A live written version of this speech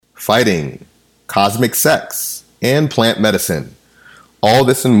fighting, cosmic sex, and plant medicine. All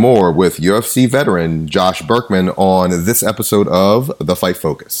this and more with UFC veteran Josh Burkman on this episode of The Fight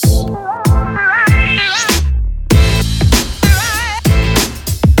Focus.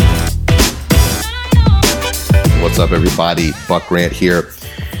 What's up, everybody? Buck Grant here.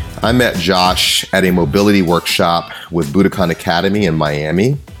 I met Josh at a mobility workshop with Budokan Academy in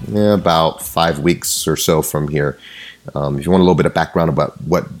Miami, about 5 weeks or so from here. If you want a little bit of background about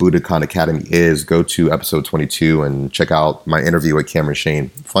what Budokan Academy is, go to episode 22 and check out my interview with Cameron Shane.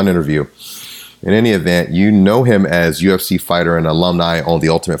 Fun interview. In any event, you know him as UFC fighter and alumni on The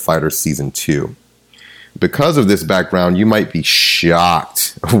Ultimate Fighter Season 2. Because of this background, you might be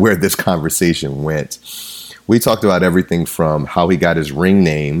shocked where this conversation went. We talked about everything from how he got his ring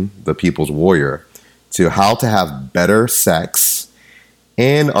name, the People's Warrior, to how to have better sex,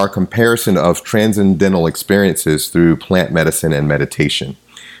 and our comparison of transcendental experiences through plant medicine and meditation.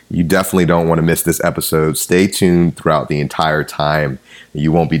 You definitely don't want to miss this episode. Stay tuned throughout the entire time.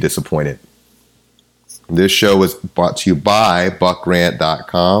 You won't be disappointed. This show is brought to you by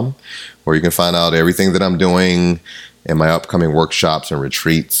buckgrant.com, where you can find out everything that I'm doing in my upcoming workshops and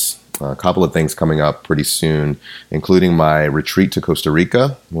retreats. A couple of things coming up pretty soon, including my retreat to Costa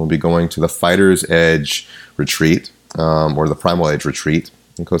Rica. We'll be going to the Fighter's Edge retreat, or the Primal Edge retreat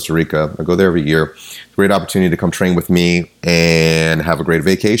in Costa Rica. I go there every year. Great opportunity to come train with me and have a great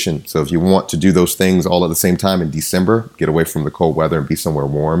vacation. So if you want to do those things all at the same time in December, get away from the cold weather and be somewhere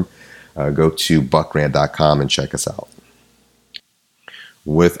warm, go to buckgrant.com and check us out.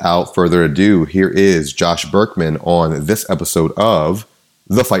 Without further ado, here is Josh Burkman on this episode of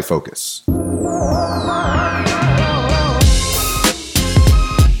The Fight Focus.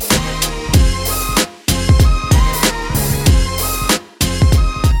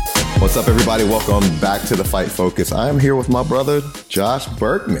 What's up, everybody? Welcome back to The Fight Focus. I am here with my brother, Josh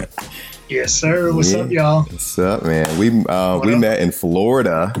Burkman. Yes, sir. What's up, y'all? What's up, man? We met in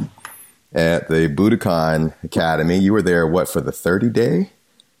Florida at the Budokan Academy. You were there, for the 30-day?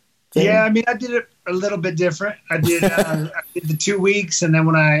 Yeah, I mean, I did it a little bit different. I did the 2 weeks, and then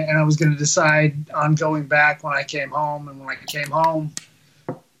I was going to decide on going back when I came home. And when I came home,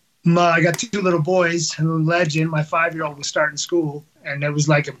 I got two little boys. And Legend, my 5-year-old, was starting school, and it was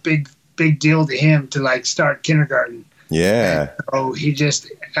like a big deal to him to like start kindergarten. Yeah. And so he just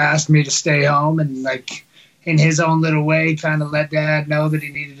asked me to stay home and like in his own little way, kind of let Dad know that he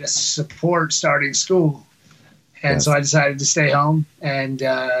needed to support starting school. And so I decided to stay home, and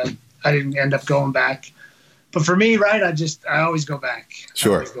I didn't end up going back. But for me, right, I always go back.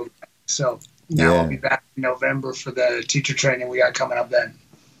 Sure. So now I'll be back in November for the teacher training we got coming up then.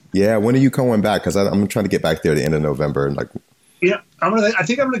 Yeah, when are you coming back? Because I'm trying to get back there at the end of November. And I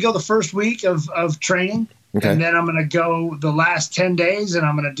think I'm gonna go the first week of training, and then I'm gonna go the last 10 days, and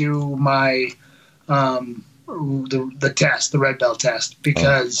I'm gonna do my the test, the red belt test,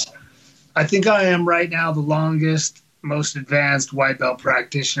 because I think I am right now the longest, most advanced white belt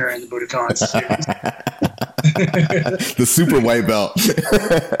practitioner in the Budokan series. The super white belt.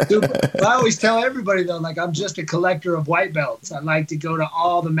 I always tell everybody, though, like I'm just a collector of white belts. I like to go to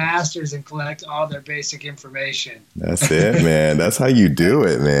all the masters and collect all their basic information. That's it, man. That's how you do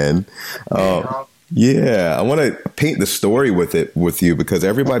it, man. Yeah, I want to paint the story with you because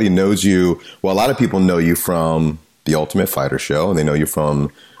everybody knows you. Well, a lot of people know you from the Ultimate Fighter show, and they know you from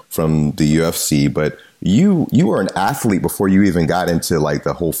the UFC, but you were an athlete before you even got into like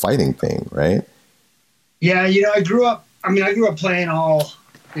the whole fighting thing, right? Yeah, I grew up playing all,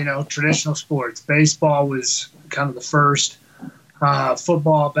 traditional sports. Baseball was kind of the first,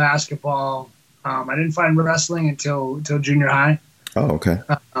 football, basketball. I didn't find wrestling until junior high. Oh, okay.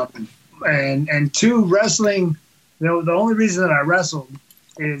 And wrestling, the only reason that I wrestled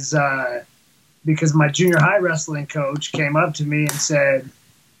is because my junior high wrestling coach came up to me and said,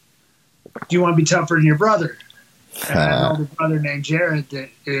 "Do you want to be tougher than your brother?" And I had an older brother named Jared that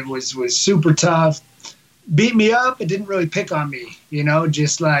it was super tough, beat me up, but didn't really pick on me,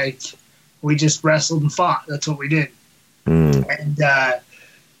 just like we just wrestled and fought. That's what we did. And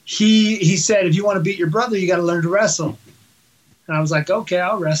he said, "If you want to beat your brother, you got to learn to wrestle." And I was like, "Okay,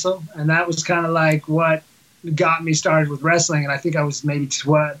 I'll wrestle." And that was kind of like what got me started with wrestling. And I think I was maybe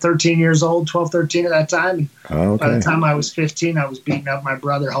 13 years old, 12, 13 at that time. And by the time I was 15, I was beating up my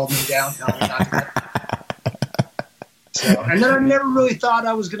brother, holding me down. And then I never really thought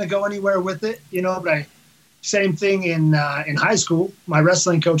I was going to go anywhere with it, but same thing in high school. My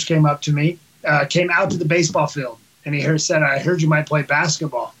wrestling coach came up to me, came out to the baseball field, and he said, "I heard you might play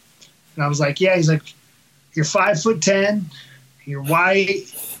basketball." And I was like, "Yeah." He's like, "You're 5'10", you're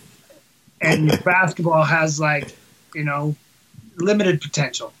white, and your basketball has limited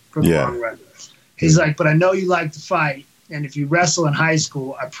potential." for the long run. He's like, but I know you like to fight, and if you wrestle in high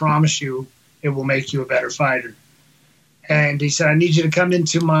school, I promise you it will make you a better fighter. And he said, I need you to come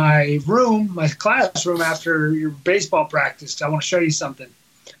into my room, my classroom, after your baseball practice. I want to show you something.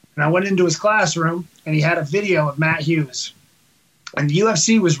 And I went into his classroom, and he had a video of Matt Hughes. And the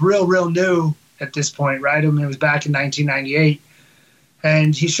UFC was real new at this point, right? I mean, it was back in 1998.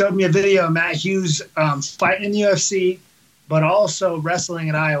 And he showed me a video of Matt Hughes fighting in the UFC, but also wrestling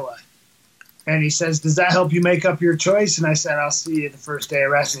in Iowa. And he says, does that help you make up your choice? And I said, I'll see you the first day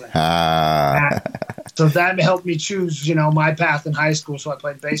of wrestling. So that helped me choose, my path in high school. So I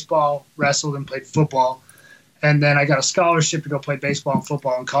played baseball, wrestled, and played football. And then I got a scholarship to go play baseball and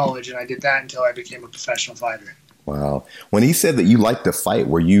football in college. And I did that until I became a professional fighter. Wow. When he said that you liked to fight,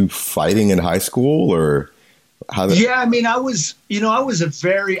 were you fighting in high school or how? Yeah, I mean, I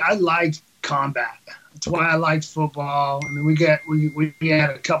liked combat. That's why I liked football. I mean, we had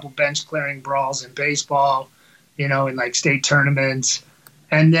a couple bench clearing brawls in baseball, in like state tournaments.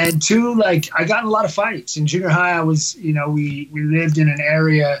 And then too, I got in a lot of fights. In junior high, I was, we lived in an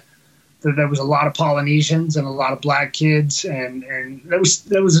area that there was a lot of Polynesians and a lot of black kids. And there was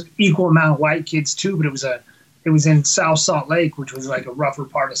an equal amount of white kids too, but it was in South Salt Lake, which was like a rougher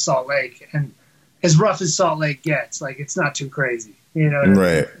part of Salt Lake. And as rough as Salt Lake gets, it's not too crazy,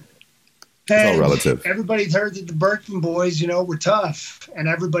 Right. It's all relative. Everybody's heard that the Birkin boys, were tough, and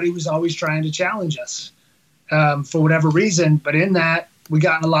everybody was always trying to challenge us for whatever reason. But in that, we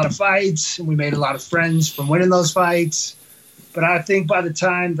got in a lot of fights, and we made a lot of friends from winning those fights. But I think by the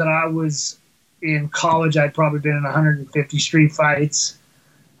time that I was in college, I'd probably been in 150 street fights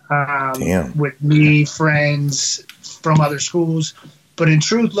with me, friends from other schools. But in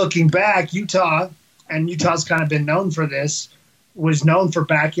truth, looking back, Utah's kind of been known for this, was known for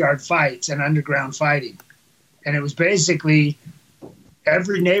backyard fights and underground fighting. And it was basically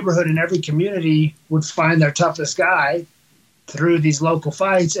every neighborhood and every community would find their toughest guy through these local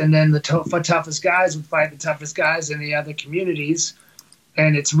fights, and then the toughest guys would fight the toughest guys in the other communities.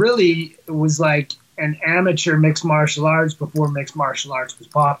 And it was like an amateur mixed martial arts before mixed martial arts was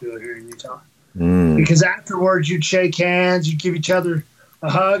popular here in Utah. Because afterwards you'd shake hands, you'd give each other a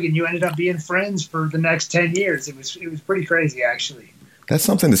hug, and you ended up being friends for the next 10 years. It was pretty crazy, actually. That's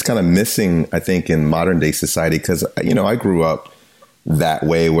something that's kind of missing, I think, in modern day society. Because, I grew up that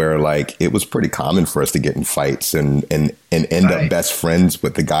way where it was pretty common for us to get in fights and end up best friends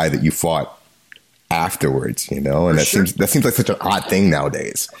with the guy that you fought afterwards, and that seems like such an odd thing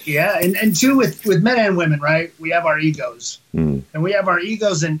nowadays. Yeah. And too, with men and women, right? We have our egos and we have our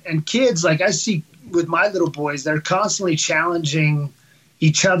egos and kids. I see with my little boys, they're constantly challenging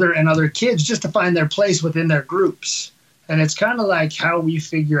each other and other kids just to find their place within their groups. And it's kind of like how we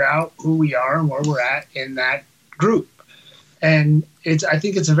figure out who we are and where we're at in that group. And I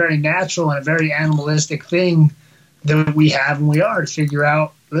think it's a very natural and a very animalistic thing that we have and we are to figure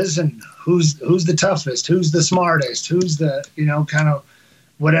out, listen, who's the toughest, who's the smartest, who's the, kind of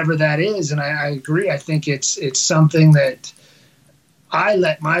whatever that is. And I agree. I think it's something that I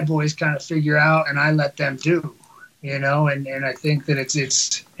let my boys kind of figure out and I let them do. And I think that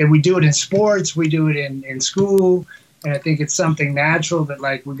it's and we do it in sports, we do it in school, and I think it's something natural that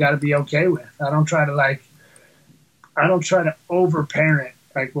we got to be okay with. I don't try to overparent.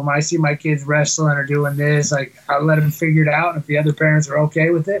 When I see my kids wrestling or doing this, I let them figure it out. And if the other parents are okay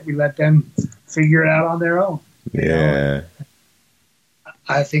with it, we let them figure it out on their own. Yeah.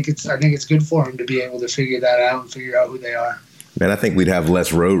 I think it's good for them to be able to figure that out and figure out who they are. Man, I think we'd have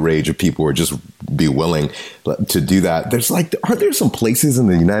less road rage if people would just be willing to do that. Aren't there some places in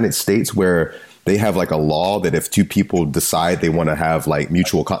the United States where they have a law that if two people decide they want to have the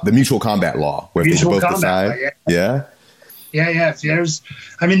mutual combat law, where if they both decide, yeah. There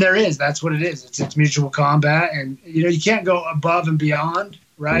is. That's what it is. It's mutual combat, and you can't go above and beyond,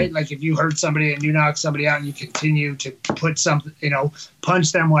 right? If you hurt somebody and you knock somebody out and you continue to put something,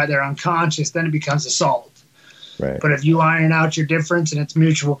 punch them while they're unconscious, then it becomes assault. Right. But if you iron out your difference and it's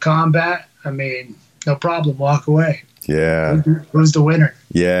mutual combat, no problem, walk away. Yeah. Who's the winner?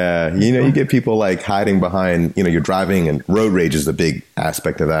 Yeah. You get people hiding behind, you're driving, and road rage is a big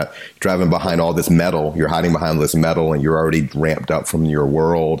aspect of that. Driving behind all this metal, you're hiding behind this metal and you're already ramped up from your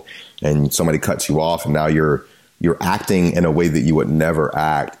world, and somebody cuts you off, and now you're acting in a way that you would never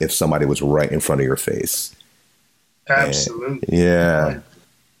act if somebody was right in front of your face. Absolutely. Yeah.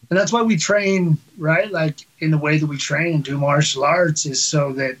 And that's why we train, right? In the way that we train and do martial arts is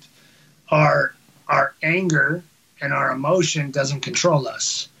so that our anger and our emotion doesn't control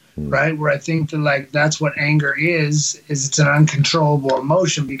us, right? Where I think that that's what anger is it's an uncontrollable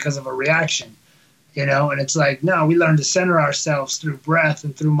emotion because of a reaction. And it's like, no, we learn to center ourselves through breath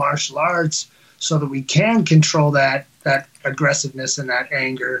and through martial arts so that we can control that aggressiveness and that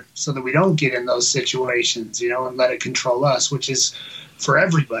anger so that we don't get in those situations, and let it control us, which is for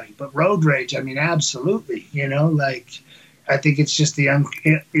everybody. But road rage, I mean, absolutely, I think it's just the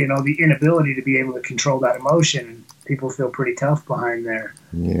inability to be able to control that emotion. And people feel pretty tough behind their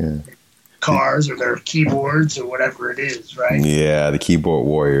cars or their keyboards or whatever it is, right? Yeah, the keyboard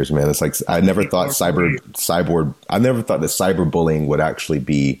warriors, man. It's like I never thought that cyberbullying would actually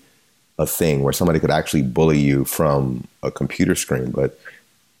be a thing where somebody could actually bully you from a computer screen, but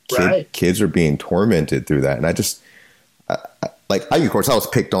kids are being tormented through that. And I just of course, I was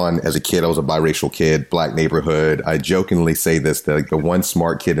picked on as a kid. I was a biracial kid, black neighborhood. I jokingly say this, that the one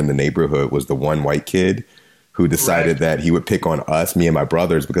smart kid in the neighborhood was the one white kid who decided that he would pick on us, me and my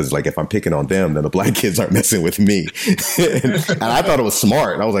brothers, because if I'm picking on them, then the black kids aren't messing with me. and I thought it was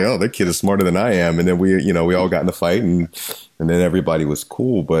smart. And I was like, oh, that kid is smarter than I am. And then we all got in a fight and then everybody was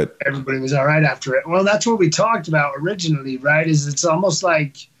cool, but everybody was all right after it. Well, that's what we talked about originally, right? Is it's almost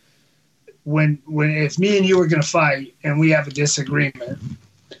like when if me and you were going to fight and we have a disagreement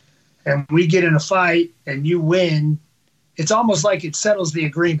and we get in a fight and you win, it's almost like it settles the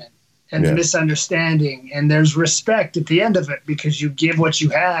agreement and the misunderstanding, and there's respect at the end of it because you give what you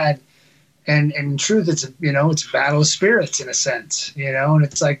had, and in truth, it's it's a battle of spirits in a sense, and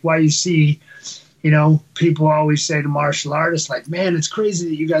it's like why you see, people always say to martial artists, like, man, it's crazy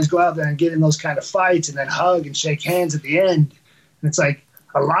that you guys go out there and get in those kind of fights and then hug and shake hands at the end, and it's like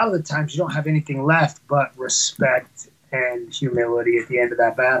a lot of the times you don't have anything left but respect and humility at the end of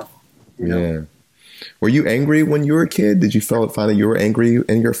that battle. Yeah. Were you angry when you were a kid? Did you find that you were angry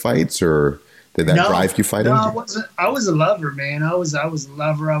in your fights, or did that drive you fighting? No, I wasn't. I was a lover, man. I was a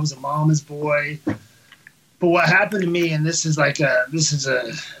lover. I was a mama's boy. But what happened to me, and this is a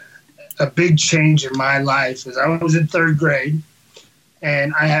big change in my life, is I was in third grade,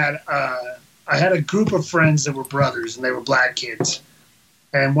 and I had a group of friends that were brothers, and they were black kids,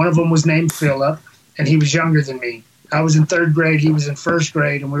 and one of them was named Philip, and he was younger than me. I was in third grade, he was in first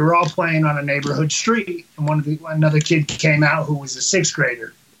grade, and we were all playing on a neighborhood street. And another kid came out who was a sixth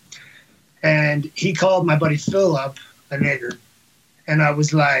grader. And he called my buddy Philip a nigger. And I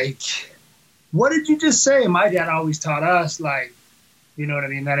was like, what did you just say? And my dad always taught us, like, you know what I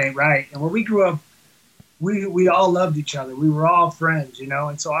mean? That ain't right. And when we grew up, we all loved each other. We were all friends,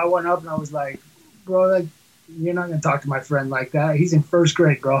 And so I went up and I was like, bro, you're not going to talk to my friend like that. He's in first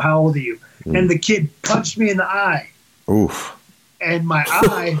grade, bro. How old are you? And the kid punched me in the eye. Oof. And my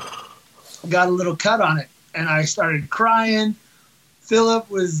eye got a little cut on it, and I started crying. Philip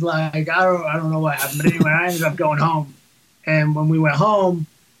was like, I don't know what happened, but anyway, I ended up going home. And when we went home,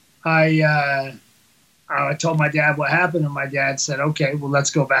 I told my dad what happened, and my dad said, okay, well,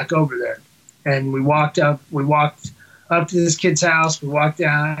 let's go back over there. And we walked up to this kid's house. We walked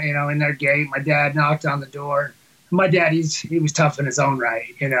down, in their gate. My dad knocked on the door. My dad, he was tough in his own right,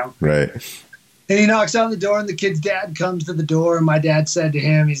 Right. And he knocks on the door, and the kid's dad comes to the door, and my dad said to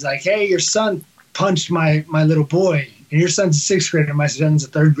him, he's like, hey, your son punched my little boy, and your son's a sixth grader, my son's a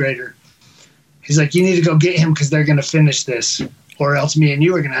third grader. He's like, you need to go get him because they're going to finish this, or else me and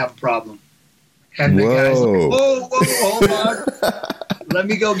you are going to have a problem. And the guy's like, whoa, hold on. Let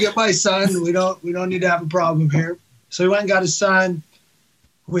me go get my son. We don't need to have a problem here. So he went and got his son.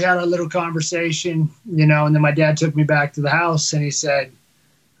 We had a little conversation, and then my dad took me back to the house, and he said,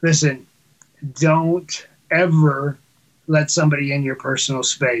 listen, don't ever let somebody in your personal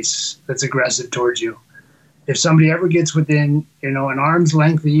space that's aggressive towards you. If somebody ever gets within, an arm's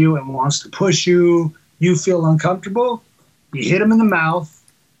length of you and wants to push you, you feel uncomfortable, you hit them in the mouth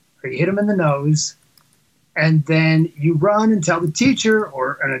or you hit them in the nose, and then you run and tell the teacher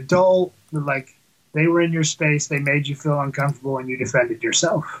or an adult, like, they were in your space, they made you feel uncomfortable, and you defended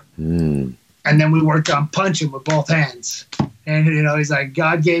yourself. And then we worked on punching with both hands. And, he's like,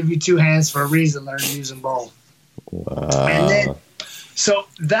 God gave you two hands for a reason. Learn to use them both. Wow. And then, so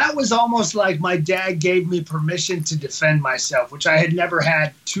that was almost like my dad gave me permission to defend myself, which I had never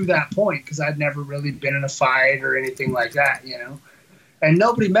had to that point because I'd never really been in a fight or anything like that, And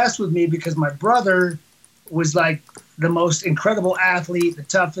nobody messed with me because my brother was like the most incredible athlete, the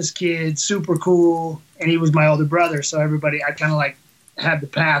toughest kid, super cool. And he was my older brother. So I kind of like had the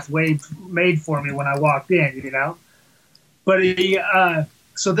path made for me when I walked in, But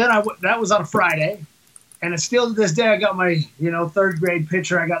so then that was on a Friday, and it's still to this day I got my third grade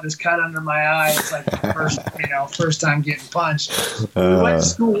picture. I got this cut under my eye. It's like the first time getting punched.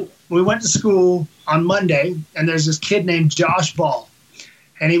 We went to school on Monday, and there's this kid named Josh Ball,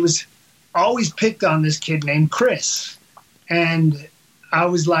 and he was always picked on this kid named Chris, and I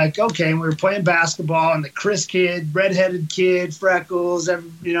was like, okay, and we were playing basketball, and the Chris kid, redheaded kid, freckles,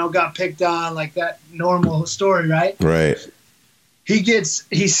 got picked on, like that normal story, right? Right.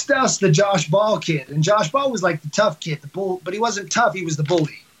 He stuffs the Josh Ball kid, and Josh Ball was like the tough kid, the bull, but he wasn't tough. He was the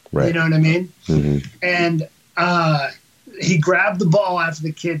bully. Right. You know what I mean? Mm-hmm. And he grabbed the ball after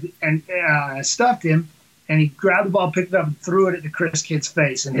the kid and stuffed him, and he grabbed the ball, picked it up, and threw it at the Chris kid's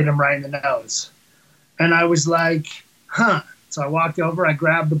face and hit him right in the nose. And I was like, huh. So I walked over, I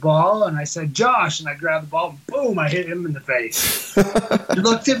grabbed the ball, and I said, Josh, and I grabbed the ball, and boom, I hit him in the face. He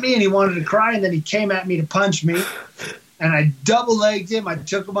looked at me, and he wanted to cry, and then he came at me to punch me. And I double-legged him. I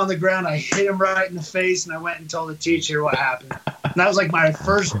took him on the ground. I hit him right in the face, and I went and told the teacher what happened. And that was like my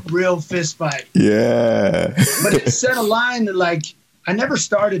first real fist fight. Yeah. But it set a line that, like, I never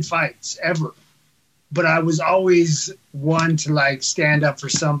started fights, ever. But I was always one to, like, stand up for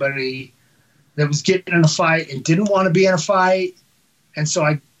somebody that was getting in a fight and didn't want to be in a fight. And so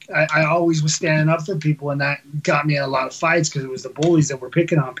I always was standing up for people, and that got me in a lot of fights because it was the bullies that were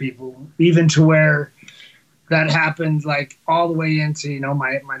picking on people, even to where that happened like all the way into,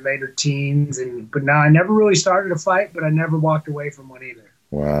 my later teens. But now I never really started a fight, but I never walked away from one either.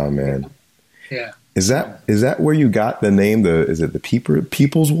 Wow, man. Yeah. Is that where you got the name? Is it the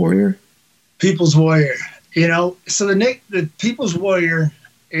People's Warrior? People's Warrior. So the People's Warrior,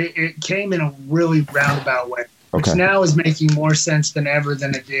 it came in a really roundabout way, which now is making more sense than ever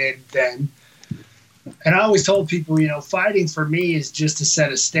than it did then. And I always told people, fighting for me is just to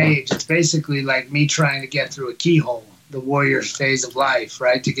set a stage. It's basically like me trying to get through a keyhole, the warrior phase of life,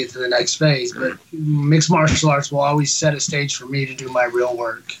 right, to get to the next phase. But mixed martial arts will always set a stage for me to do my real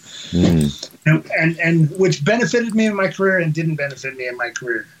work. And which benefited me in my career and didn't benefit me in my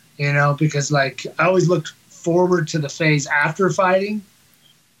career, because like I always looked forward to the phase after fighting.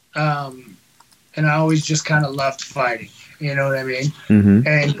 And I always just kind of loved fighting. You know what I mean?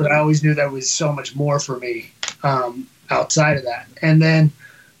 Mm-hmm. But I always knew there was so much more for me outside of that. And then,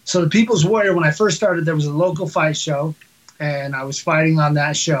 so the People's Warrior, when I first started, there was a local fight show, and I was fighting on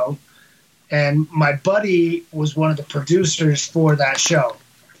that show. And my buddy was one of the producers for that show.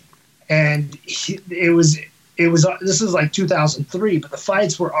 And this was like 2003, but the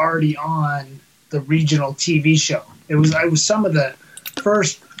fights were already on the regional TV show. It was some of the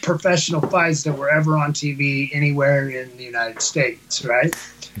first professional fights that were ever on TV anywhere in the United States, right?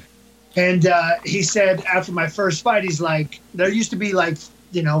 And he said after my first fight, he's like, there used to be like,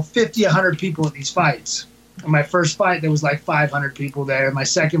 50, 100 people at these fights. In my first fight, there was like 500 people there. In my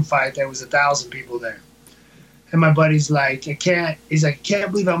second fight, there was 1,000 people there. And my buddy's like, I can't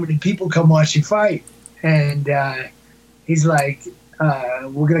believe how many people come watch you fight. And he's like,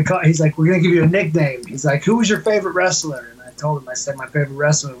 we're going to give you a nickname. He's like, who was your favorite wrestler? I said my favorite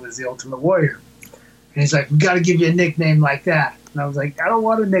wrestler was the Ultimate Warrior. And he's like, we got to give you a nickname like that. And I was like, I don't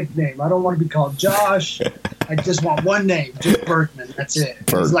want a nickname. I don't want to be called Josh. I just want one name, just Berkman. That's it.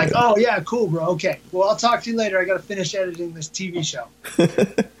 He's like, oh, yeah, cool, bro. Okay. Well, I'll talk to you later. I got to finish editing this TV show.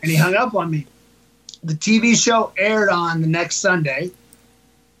 And he hung up on me. The TV show aired on the next Sunday,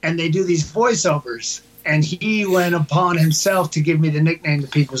 and they do these voiceovers. And he went upon himself to give me the nickname the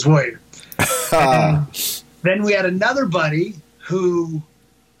People's Warrior. Then we had another buddy who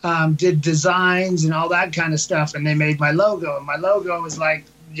did designs and all that kind of stuff, and they made my logo. And my logo was like,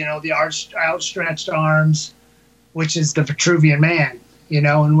 the outstretched arms, which is the Vitruvian Man, And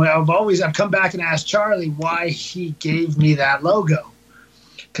I've come back and asked Charlie why he gave me that logo,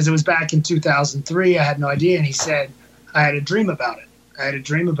 because it was back in 2003. I had no idea, and he said I had a dream about it.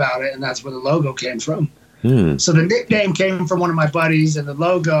 And that's where the logo came from. So the nickname came from one of my buddies, and the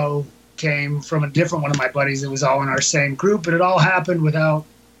logo came from a different one of my buddies. It was all in our same group, but it all happened without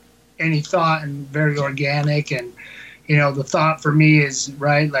any thought and very organic. And the thought for me is,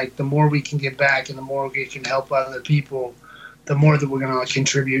 right, like the more we can give back and the more we can help other people, the more that we're going to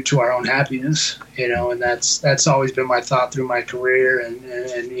contribute to our own happiness, and that's always been my thought through my career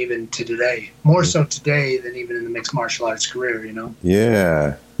and even to today, more so today than even in the mixed martial arts career.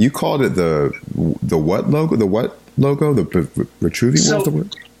 Yeah, you called it the what logo? The what logo? The Vitruvian? So, what was the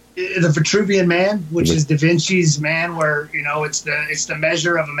word? The Vitruvian Man, which is Da Vinci's man, where it's the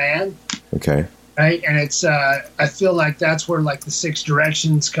measure of a man. Okay. Right, and it's I feel like that's where like the 6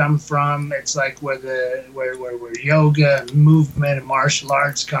 directions come from. It's like where yoga and movement and martial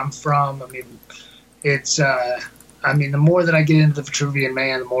arts come from. I mean, it's the more that I get into the Vitruvian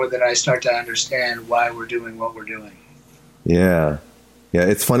Man, the more that I start to understand why we're doing what we're doing. Yeah.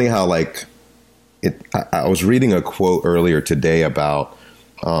 It's funny how like I was reading a quote earlier today about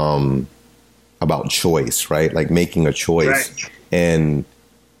choice, right? Like making a choice. Right. And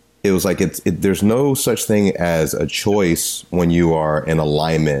it was like there's no such thing as a choice when you are in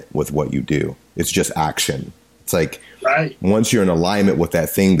alignment with what you do. It's just action. It's like once you're in alignment with that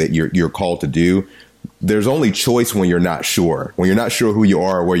thing that you're called to do, there's only choice when you're not sure. When you're not sure who you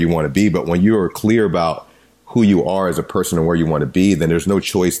are or where you want to be, but when you are clear about who you are as a person and where you want to be, then there's no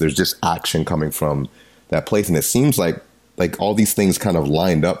choice. There's just action coming from that place. And it seems like all these things kind of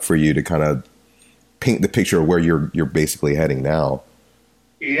lined up for you to kind of paint the picture of where you're basically heading now.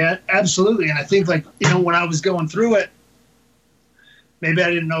 Yeah, absolutely. And I think, like, you know, when I was going through it, maybe I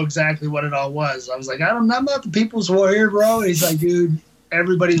didn't know exactly what it all was. I was like, I'm not the people's warrior, bro. And he's like, dude,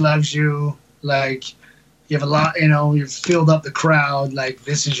 everybody loves you. Like, you have a lot, you know, you've filled up the crowd. Like,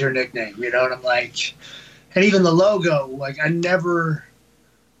 this is your nickname, you know? And I'm like, and even the logo, like, I never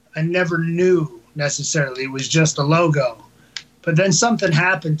knew necessarily it was just a logo. But then something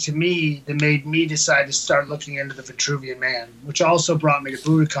happened to me that made me decide to start looking into the Vitruvian Man, which also brought me to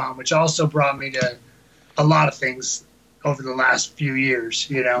Budokan, which also brought me to a lot of things over the last few years,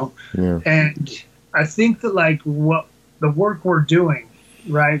 you know? Yeah. And I think that, like, what the work we're doing,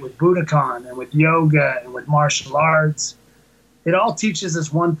 right, with Budokan and with yoga and with martial arts, it all teaches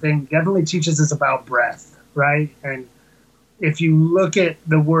us one thing, definitely teaches us about breath, right? And if you look at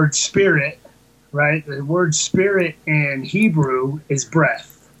the word spirit, right? The word spirit in Hebrew is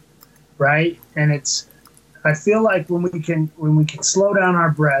breath, right? And I feel like when we can slow down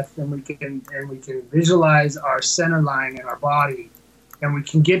our breath and we can visualize our center line in our body, and we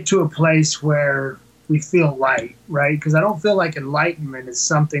can get to a place where we feel light, right? Because I don't feel like enlightenment is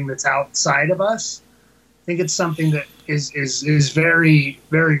something that's outside of us. I think it's something that is very,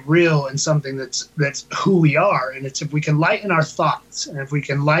 very real and something that's who we are. And it's if we can lighten our thoughts and if we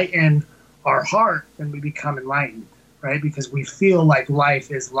can lighten our heart, then we become enlightened, right? Because we feel like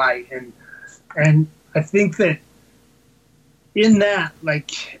life is light. And I think that in that,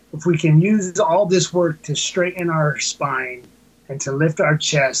 like, if we can use all this work to straighten our spine and to lift our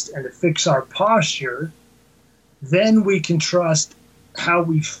chest and to fix our posture, then we can trust how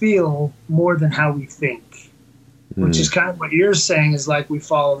we feel more than how we think, which is kind of what you're saying, is like we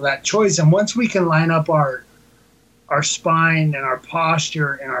follow that choice. And once we can line up our spine and our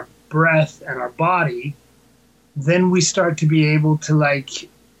posture and our breath and our body, then we start to be able to, like,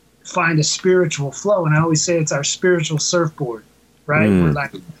 find a spiritual flow. And I always say it's our spiritual surfboard, right? We're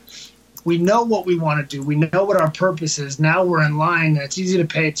like, we know what we want to do. We know what our purpose is. Now we're in line, and it's easy to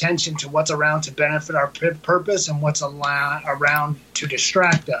pay attention to what's around to benefit our purpose and what's around to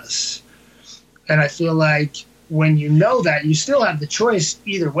distract us. And I feel like when you know that, you still have the choice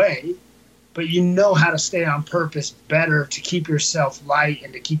either way, but you know how to stay on purpose better to keep yourself light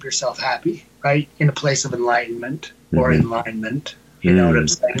and to keep yourself happy, right? In a place of enlightenment or alignment. You know what I'm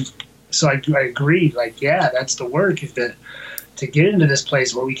saying? So I agree. Like, yeah, that's the work, is to get into this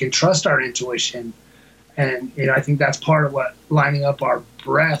place where we can trust our intuition. And, you know, I think that's part of what lining up our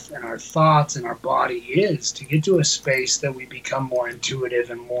breath and our thoughts and our body is, to get to a space that we become more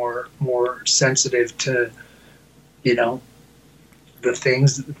intuitive and more sensitive to, you know, the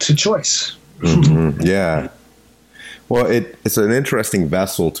things, to choice. Yeah. Well, it's an interesting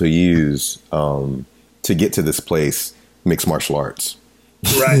vessel to use to get to this place, mixed martial arts.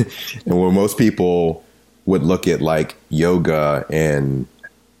 Right. And where most people would look at, like, yoga, and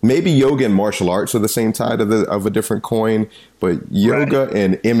maybe yoga and martial arts are the same side of a different coin, but yoga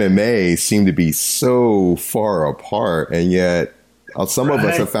and MMA seem to be so far apart, and yet some of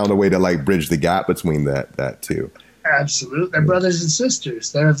us have found a way to, like, bridge the gap between that too. Absolutely. They're brothers and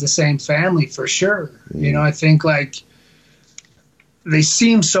sisters. They're of the same family for sure. You know, I think, like, they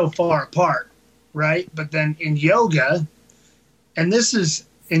seem so far apart, right? But then in yoga, and this is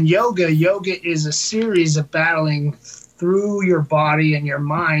in yoga is a series of battling through your body and your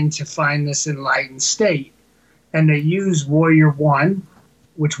mind to find this enlightened state. And they use Warrior One,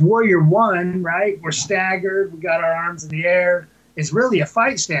 which Warrior One, right? We're staggered, we got our arms in the air, is really a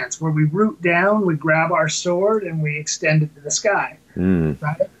fight stance where we root down, we grab our sword, and we extend it to the sky.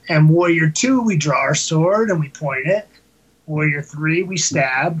 Right? And Warrior Two, we draw our sword and we point it. Warrior Three, we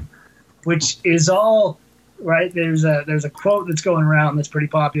stab, which is all, right? There's a quote that's going around that's pretty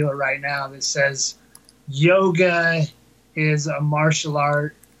popular right now that says, yoga is a martial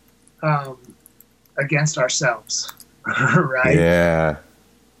art against ourselves, right? Yeah.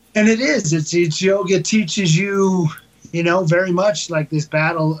 And it is. It's yoga teaches you, you know, very much like this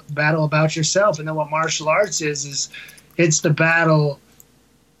battle about yourself. And then what martial arts is it's the battle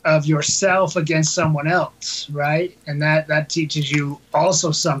of yourself against someone else, right? And that teaches you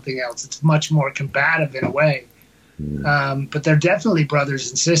also something else. It's much more combative in a way. But they're definitely brothers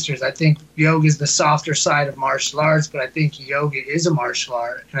and sisters. I think yoga is the softer side of martial arts, but I think yoga is a martial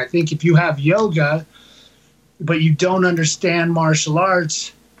art. And I think if you have yoga, but you don't understand martial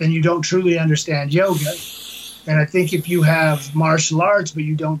arts, then you don't truly understand yoga. And I think if you have martial arts, but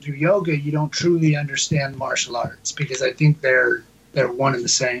you don't do yoga, you don't truly understand martial arts, because I think they're one and the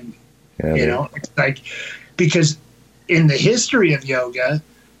same. Yeah, you know, it's like, because in the history of yoga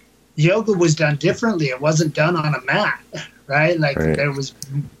was done differently. It wasn't done on a mat, right? Like there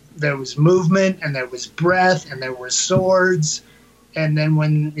was movement, and there was breath, and there were swords. And then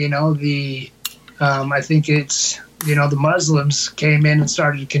when, you know, I think it's, you know, the Muslims came in and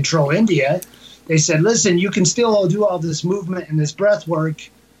started to control India, they said, listen, you can still do all this movement and this breath work,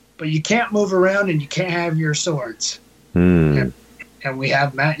 but you can't move around and you can't have your swords. And we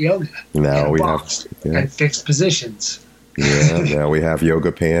have mat yoga. Now we have and fixed positions. Yeah, now we have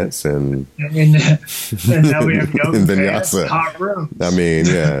yoga pants and now we have yoga pants, hot rooms. I mean,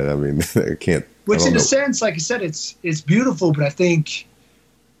 I can't. Which, in a sense, like I said, it's beautiful, but I think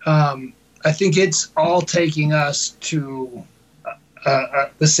it's all taking us to a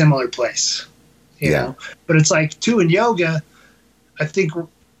similar place. You know, but it's like too in yoga. I think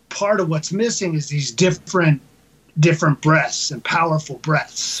part of what's missing is these different breaths and powerful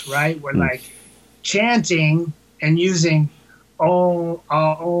breaths, right? We're like chanting and using Om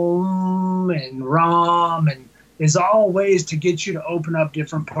and Ram, and is all ways to get you to open up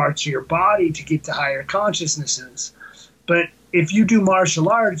different parts of your body to get to higher consciousnesses. But if you do martial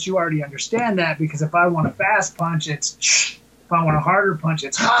arts, you already understand that, because if I want a fast punch, it's sh. If I want a harder punch,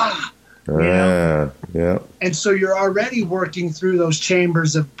 it's ha. You know? Yeah. And so you're already working through those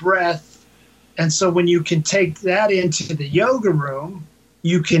chambers of breath. And so when you can take that into the yoga room,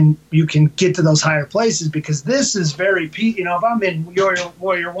 you can get to those higher places, because this is very, you know, if I'm in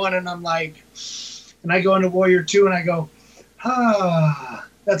Warrior 1 and I'm like, and I go into Warrior 2 and I go,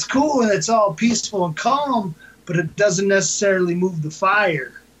 that's cool and it's all peaceful and calm, but it doesn't necessarily move the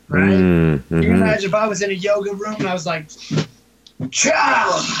fire, right? Can you imagine if I was in a yoga room and I was like,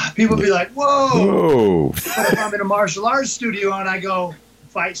 cha! People would be like, whoa! But if I'm in a martial arts studio and I go,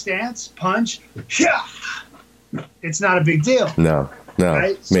 fight stance, punch, yeah, it's not a big deal. No,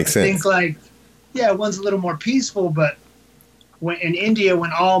 right? So makes sense. I think like, one's a little more peaceful, but in India,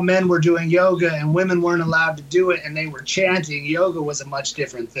 when all men were doing yoga and women weren't allowed to do it and they were chanting, yoga was a much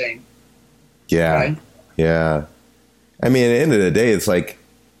different thing. Yeah, right? Yeah. I mean, at the end of the day, it's like,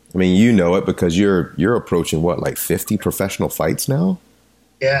 I mean, you know it because you're approaching what, like 50 professional fights now?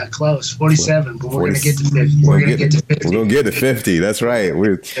 Yeah, close. 47, but we're going to get to 50. We're going to get to 50. We're going to get to 50. That's right.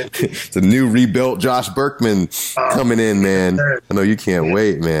 It's a new rebuilt Josh Berkman coming in, man. I know you can't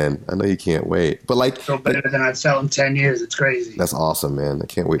wait, man. I know you can't wait. But like, so better than I've felt in 10 years. It's crazy. That's awesome, man. I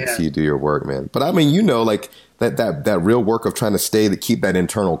can't wait to see you do your work, man. But I mean, you know, like that real work of trying to keep that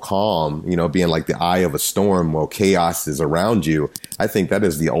internal calm, you know, being like the eye of a storm while chaos is around you. I think that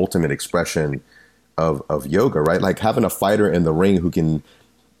is the ultimate expression of yoga, right? Like having a fighter in the ring who can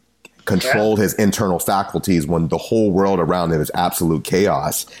control his internal faculties when the whole world around him is absolute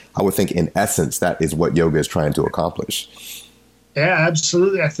chaos. I would think in essence, that is what yoga is trying to accomplish. Yeah,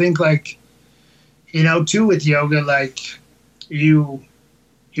 absolutely. I think like, you know, too, with yoga, like you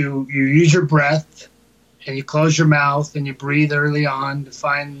use your breath and you close your mouth and you breathe early on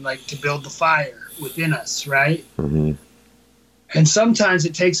to build the fire within us. Right. Mm-hmm. And sometimes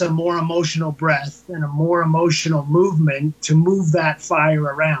it takes a more emotional breath and a more emotional movement to move that fire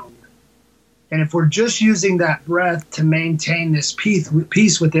around. And if we're just using that breath to maintain this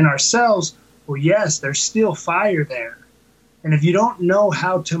peace within ourselves, well, yes, there's still fire there. And if you don't know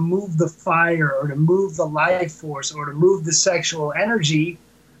how to move the fire or to move the life force or to move the sexual energy,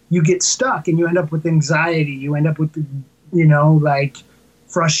 you get stuck and you end up with anxiety. You end up with,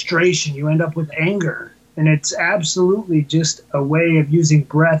 frustration. You end up with anger. And it's absolutely just a way of using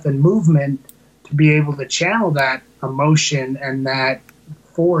breath and movement to be able to channel that emotion and that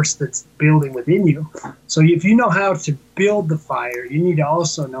force that's building within you. So if you know how to build the fire, you need to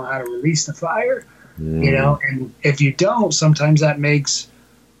also know how to release the fire, you know, and if you don't, sometimes that makes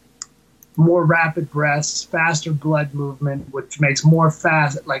more rapid breaths, faster blood movement, which makes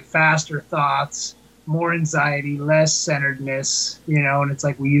faster thoughts, more anxiety, less centeredness, you know, and it's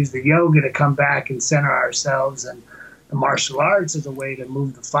like we use the yoga to come back and center ourselves, and the martial arts is a way to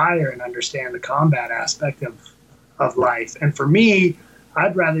move the fire and understand the combat aspect of life. And for me,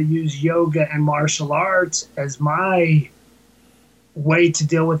 I'd rather use yoga and martial arts as my way to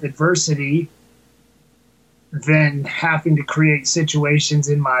deal with adversity than having to create situations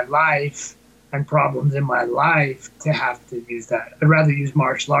in my life and problems in my life to have to use that. I'd rather use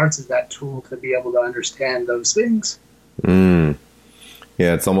martial arts as that tool to be able to understand those things. Mm.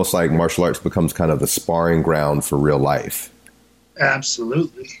 Yeah, it's almost like martial arts becomes kind of the sparring ground for real life.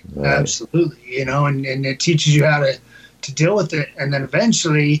 Absolutely. Right. Absolutely. You know, and it teaches you how to deal with it. And then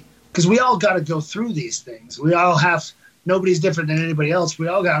eventually, because we all got to go through these things. We all have, nobody's different than anybody else. We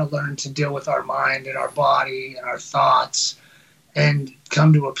all got to learn to deal with our mind and our body and our thoughts and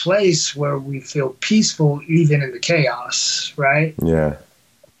come to a place where we feel peaceful even in the chaos, right? Yeah.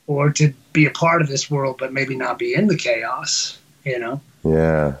 Or to be a part of this world, but maybe not be in the chaos, you know?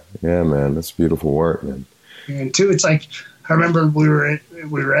 Yeah. Yeah, man. That's beautiful work, man. And two, it's like, I remember we were at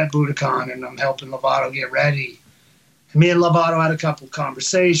Budokan and I'm helping Lovato get ready. And me and Lovato had a couple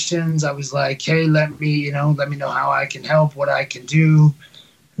conversations. I was like, hey, let me know how I can help, what I can do.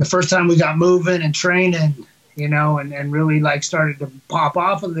 And the first time we got moving and training, you know, and really like started to pop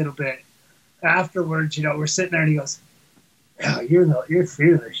off a little bit. Afterwards, you know, we're sitting there and he goes, yeah, you're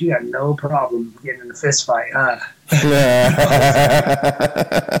fearless. You got no problem getting in a fist fight, huh?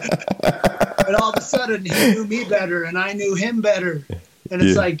 And all of a sudden, he knew me better, and I knew him better. And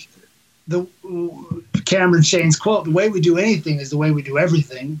it's like the Cameron Shane's quote: "The way we do anything is the way we do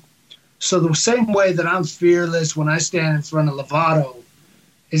everything." So the same way that I'm fearless when I stand in front of Lovato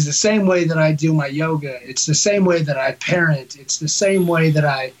is the same way that I do my yoga. It's the same way that I parent. It's the same way that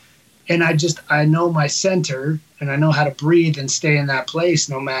I know my center, and I know how to breathe and stay in that place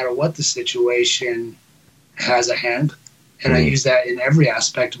no matter what the situation has at hand. And I use that in every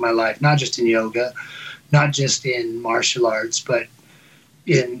aspect of my life, not just in yoga, not just in martial arts, but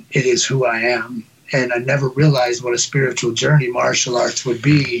it is who I am. And I never realized what a spiritual journey martial arts would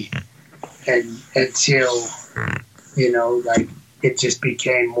be until, you know, like it just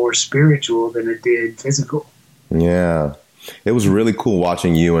became more spiritual than it did physical. Yeah. It was really cool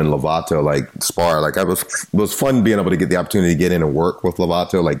watching you and Lovato like spar. Like it was fun being able to get the opportunity to get in and work with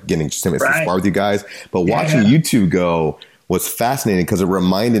Lovato, like getting to spar with you guys. But watching you two go was fascinating because it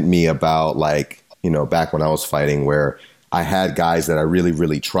reminded me about like, you know, back when I was fighting where I had guys that I really,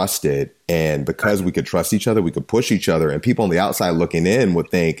 really trusted. And because we could trust each other, we could push each other. And people on the outside looking in would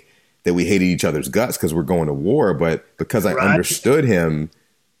think that we hated each other's guts because we're going to war. But because I understood him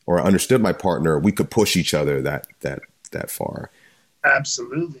or understood my partner, we could push each other that far.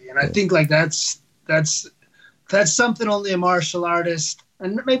 Absolutely. And I think like that's something only a martial artist,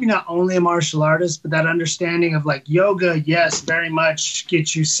 and maybe not only a martial artist, but that understanding of like yoga, yes, very much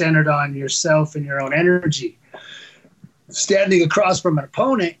gets you centered on yourself and your own energy. Standing across from an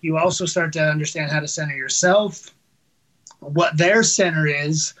opponent, you also start to understand how to center yourself, what their center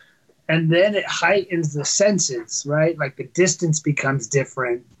is, and then it heightens the senses, right? Like the distance becomes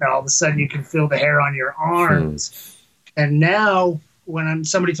different. And all of a sudden you can feel the hair on your arms. And now when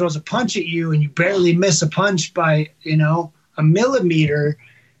somebody throws a punch at you and you barely miss a punch by, you know, a millimeter,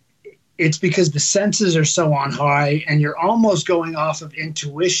 it's because the senses are so on high and you're almost going off of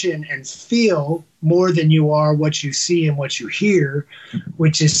intuition and feel more than you are what you see and what you hear,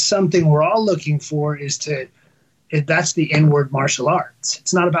 which is something we're all looking for that's the inward martial arts.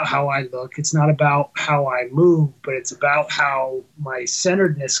 It's not about how I look. It's not about how I move, but it's about how my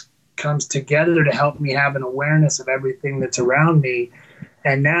centeredness comes together to help me have an awareness of everything that's around me.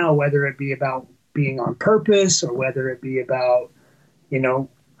 And now, whether it be about being on purpose or whether it be about, you know,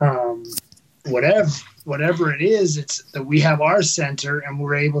 whatever it is, it's that we have our center and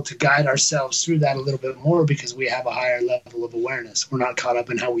we're able to guide ourselves through that a little bit more because we have a higher level of awareness. We're not caught up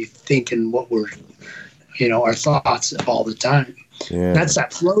in how we think and what we're, you know, our thoughts all the time. Yeah. That's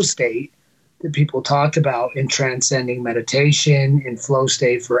that flow state that people talk about in transcending meditation, in flow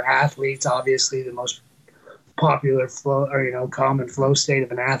state for athletes. Obviously, the most popular flow or, you know, common flow state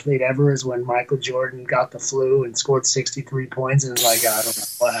of an athlete ever is when Michael Jordan got the flu and scored 63 points and was like, I don't know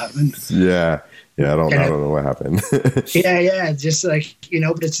what happened. Yeah. I don't know what happened. Yeah. Just like, you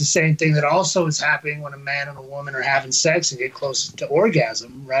know, but it's the same thing that also is happening when a man and a woman are having sex and get close to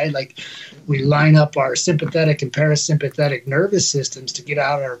orgasm, right? Like we line up our sympathetic and parasympathetic nervous systems to get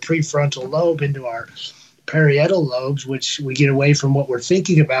out our prefrontal lobe into our parietal lobes, which we get away from what we're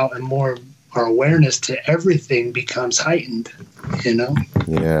thinking about and more our awareness to everything becomes heightened, you know?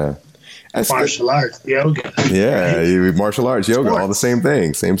 Yeah. That's martial arts, yoga. Yeah, right? Martial arts, yoga, all the same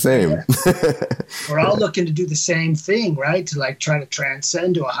thing. Same. Yeah. We're all looking to do the same thing, right? To like try to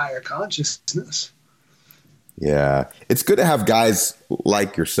transcend to a higher consciousness. Yeah. It's good to have guys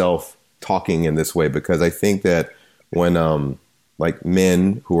like yourself talking in this way because I think that when like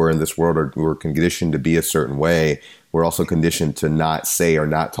men who are in this world who are conditioned to be a certain way, we're also conditioned to not say or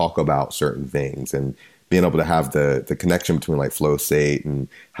not talk about certain things and being able to have the connection between like flow state and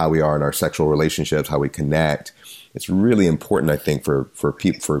how we are in our sexual relationships, how we connect. It's really important, I think, for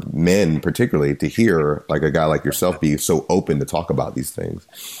people, for men particularly, to hear like a guy like yourself be so open to talk about these things.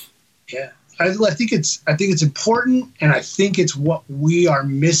 Yeah, I think it's important, and I think it's what we are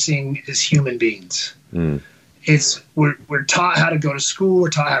missing as human beings. It's we're taught how to go to school, we're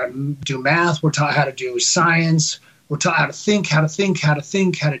taught how to do math, we're taught how to do science, we're taught how to think, how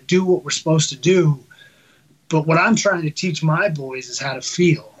to do what we're supposed to do. But what I'm trying to teach my boys is how to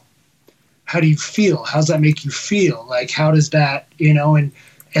feel. How do you feel? How does that make you feel? Like, how does that, and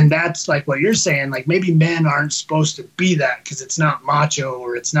that's like what you're saying, like maybe men aren't supposed to be that because it's not macho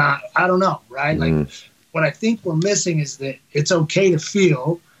or it's not, I don't know, right? Like what I think we're missing is that it's okay to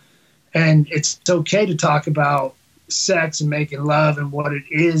feel, and it's okay to talk about sex and making love and what it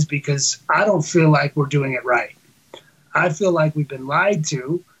is, because I don't feel like we're doing it right. I feel like we've been lied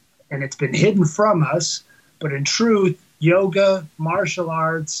to and it's been hidden from us. But in truth, yoga, martial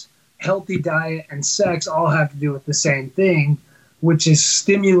arts, healthy diet, and sex all have to do with the same thing, which is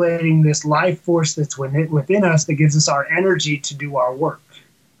stimulating this life force that's within us that gives us our energy to do our work,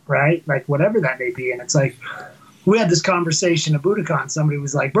 right? Like whatever that may be. And it's like, we had this conversation at Budokan. Somebody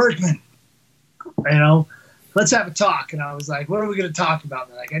was like, Berkman, let's have a talk. And I was like, what are we going to talk about?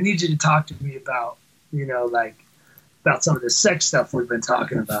 And they're like, I need you to talk to me about, about some of the sex stuff we've been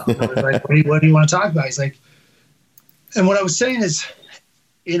talking about. And I was like, what do you want to talk about? He's like, and what I was saying is,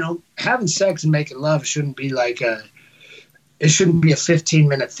 having sex and making love shouldn't be like it shouldn't be a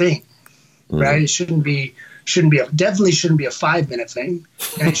 15-minute thing, right? It definitely shouldn't be a 5-minute thing.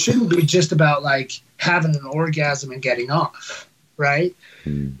 And it shouldn't be just about like having an orgasm and getting off, right?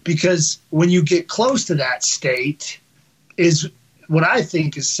 Because when you get close to that state is what I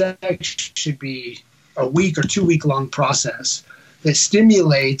think is sex should be a week or 2 week long process that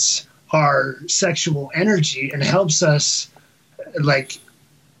stimulates our sexual energy and helps us like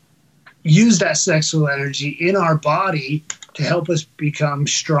use that sexual energy in our body to help us become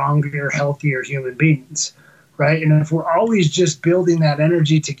stronger, healthier human beings, right? And if we're always just building that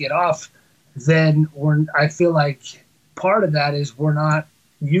energy to get off, then I feel like part of that is we're not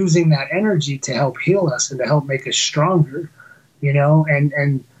using that energy to help heal us and to help make us stronger,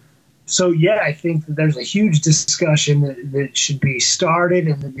 and so, yeah, I think that there's a huge discussion that should be started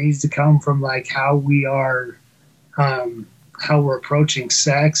and that needs to come from like how we are, how we're approaching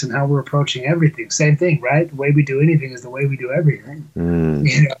sex and how we're approaching everything. Same thing, right? The way we do anything is the way we do everything. And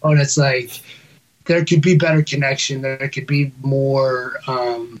it's like there could be better connection. There could be more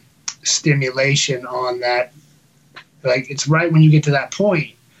stimulation on that. Like it's right when you get to that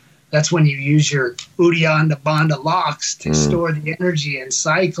point. That's when you use your Uddiyana Bandha locks to store the energy and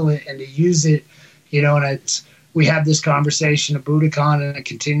cycle it and to use it, and we have this conversation at Budokan and it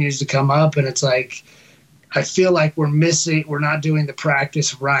continues to come up, and it's like, I feel like we're not doing the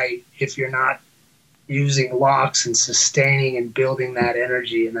practice right if you're not using locks and sustaining and building that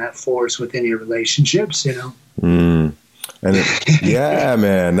energy and that force within your relationships, And yeah,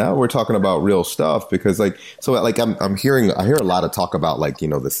 man, now we're talking about real stuff because like I hear a lot of talk about like,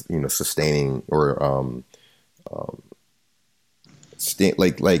 this, sustaining or,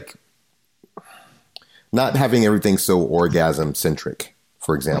 like not having everything so orgasm centric,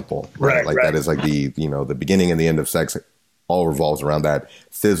 for example, right? That is like the beginning and the end of sex all revolves around that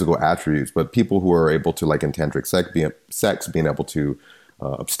physical attributes, but people who are able to like in tantric sex being able to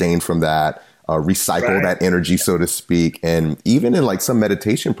abstain from that, recycle that energy, so to speak. And even in like some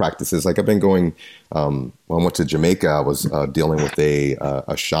meditation practices, like I've been going, when I went to Jamaica, I was dealing with a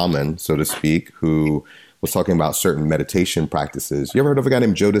shaman, so to speak, who was talking about certain meditation practices. You ever heard of a guy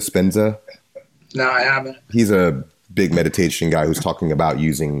named Joe Dispenza? No, I haven't. He's a big meditation guy who's talking about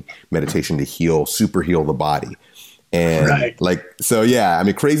using meditation to super heal the body. And so, yeah, I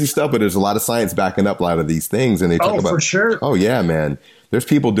mean, crazy stuff, but there's a lot of science backing up a lot of these things. And they talk about, for sure. Oh yeah, man. There's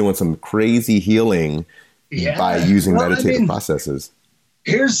people doing some crazy healing by using meditative processes.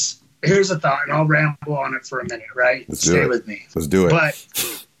 Here's a thought, and I'll ramble on it for a minute, right? Stay with me. Let's do it.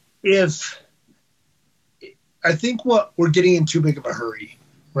 But I think what we're getting in too big of a hurry,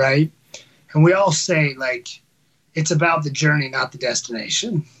 right? And we all say like, it's about the journey, not the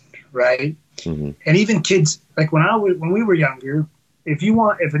destination, right? Mm-hmm. And even kids, like when we were younger, if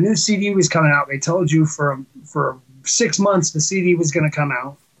a new CD was coming out, they told you for 6 months the CD was going to come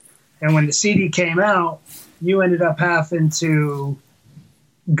out, and when the CD came out, you ended up having to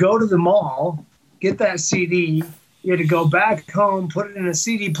go to the mall, get that CD. You had to go back home, put it in a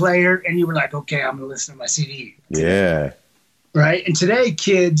CD player, and you were like, "Okay, I'm going to listen to my CD." Yeah. Right. And today,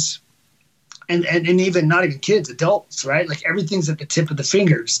 kids, and even not even kids, adults, right? Like everything's at the tip of the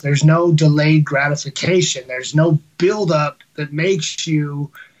fingers. There's no delayed gratification. There's no buildup that makes you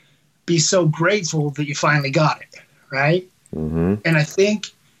be so grateful that you finally got it, right? Mm-hmm. And I think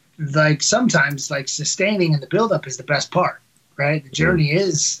like sometimes like sustaining and the buildup is the best part, right? The journey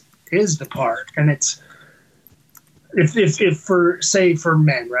is the part. And it's if for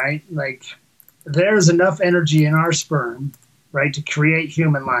men, right? Like there's enough energy in our sperm, right, to create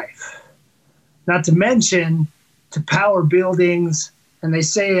human life. Not to mention to power buildings. And they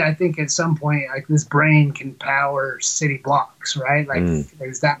say, I think at some point, like this brain can power city blocks, right? Like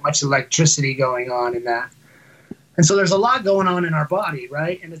there's that much electricity going on in that. And so there's a lot going on in our body,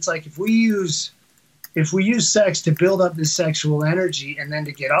 right? And it's like if we use sex to build up this sexual energy and then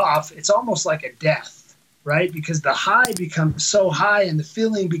to get off, it's almost like a death, right? Because the high becomes so high and the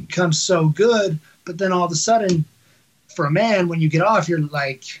feeling becomes so good. But then all of a sudden, for a man, when you get off, you're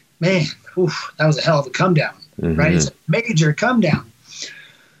like, man, oof, that was a hell of a come down, right? It's a major come down.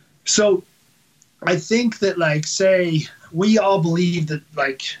 So I think that, like, say we all believe that,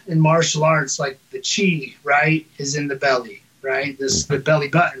 like, in martial arts, like the chi, right, is in the belly, right? The belly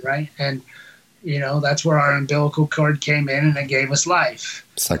button, right? And, you know, that's where our umbilical cord came in and it gave us life.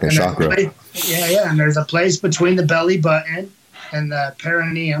 Second chakra. Yeah. And there's a place between the belly button and the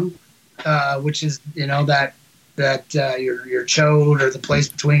perineum, which is, you know, that your chode or the place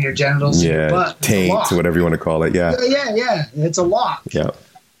between your genitals and your butt. Taint, whatever you want to call it. Yeah. It's a lock. Yeah.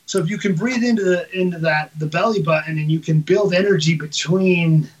 So if you can breathe into the belly button and you can build energy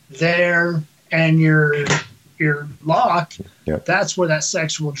between there and your lock, that's where that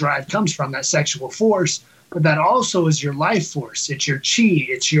sexual drive comes from, that sexual force. But that also is your life force. It's your chi.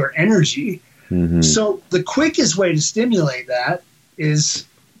 It's your energy. Mm-hmm. So the quickest way to stimulate that is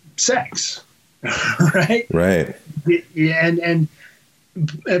sex, right? Right. Yeah,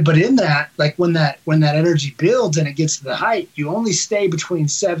 but in that, like when that energy builds and it gets to the height, you only stay between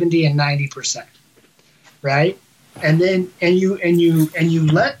 70 and 90%, right? And then and you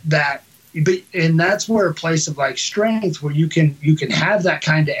let that, and that's where a place of like strength, where you can have that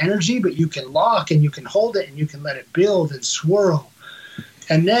kind of energy, but you can lock and you can hold it and you can let it build and swirl,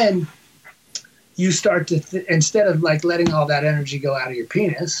 and then you start to instead of like letting all that energy go out of your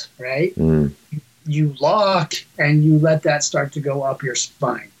penis, right? You lock and you let that start to go up your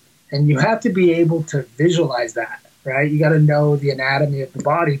spine. And you have to be able to visualize that, right? You got to know the anatomy of the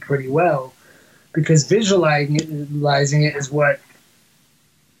body pretty well, because visualizing it is what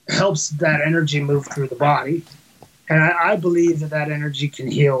helps that energy move through the body. And I believe that energy can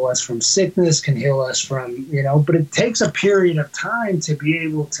heal us from sickness, can heal us from, you know, but it takes a period of time to be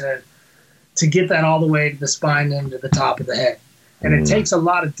able to get that all the way to the spine and to the top of the head. And it takes a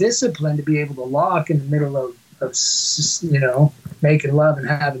lot of discipline to be able to lock in the middle of you know, making love and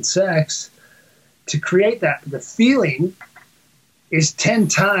having sex to create that. The feeling is 10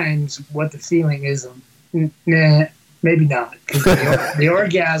 times what the feeling is. Nah, maybe not. Because the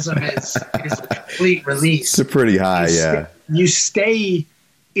orgasm is a complete release. It's pretty high, You stay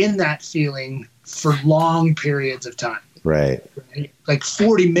in that feeling for long periods of time. Right? Like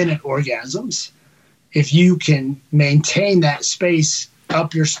 40-minute orgasms. If you can maintain that space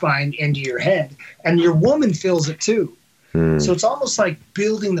up your spine into your head, and your woman feels it too. So it's almost like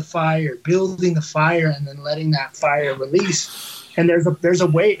building the fire, and then letting that fire release. And there's a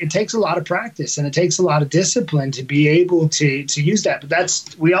way. It takes a lot of practice and it takes a lot of discipline to be able to use that.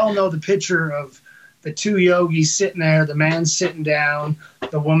 But we all know the picture of the two yogis sitting there, the man's sitting down,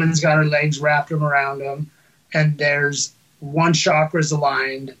 the woman's got her legs wrapped around him, and there's one chakra's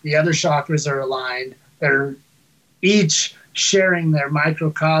aligned, the other chakras are aligned. They're each sharing their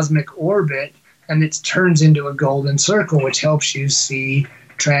microcosmic orbit, and it turns into a golden circle, which helps you see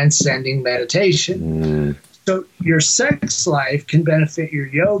transcending meditation. So your sex life can benefit your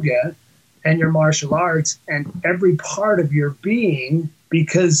yoga and your martial arts and every part of your being,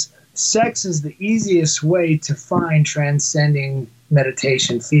 because sex is the easiest way to find transcending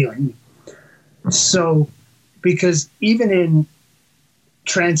meditation feeling. So, because even in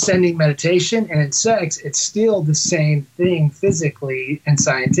transcending meditation and in sex, it's still the same thing physically and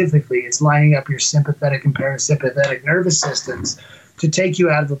scientifically. It's lining up your sympathetic and parasympathetic nervous systems to take you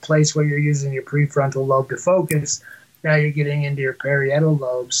out of a place where you're using your prefrontal lobe to focus. Now you're getting into your parietal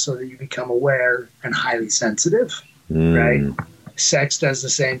lobes so that you become aware and highly sensitive, right? Sex does the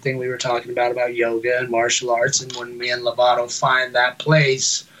same thing we were talking about yoga and martial arts. And when me and Lovato find that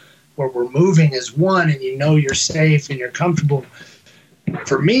place where we're moving as one and you know you're safe and you're comfortable,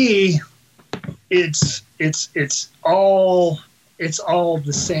 for me, it's all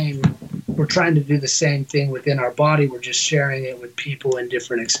the same. We're trying to do the same thing within our body. We're just sharing it with people in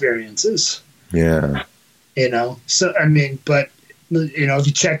different experiences. Yeah. So, I mean, but, if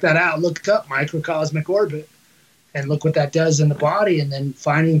you check that out, look up microcosmic orbit and look what that does in the body. And then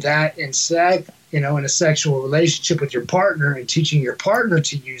finding that in in a sexual relationship with your partner and teaching your partner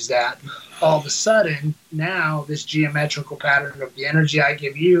to use that, all of a sudden, now this geometrical pattern of the energy I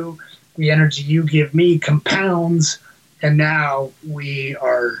give you, the energy you give me compounds, and now we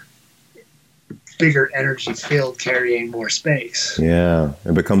are bigger energy field carrying more space. Yeah,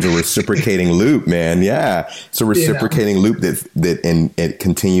 it becomes a reciprocating loop, man. Yeah, it's a reciprocating loop that and it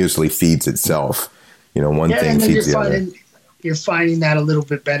continuously feeds itself. One thing feeds the other. You're finding that a little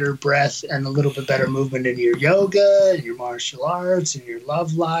bit better breath and a little bit better movement in your yoga and your martial arts and your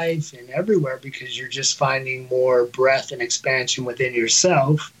love life and everywhere, because you're just finding more breath and expansion within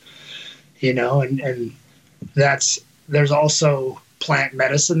yourself, and there's also plant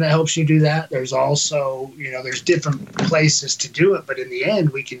medicine that helps you do that. There's also, there's different places to do it, but in the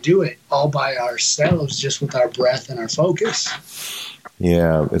end, we can do it all by ourselves, just with our breath and our focus.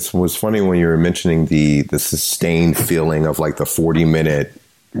 Yeah, it was funny when you were mentioning the sustained feeling of like the 40-minute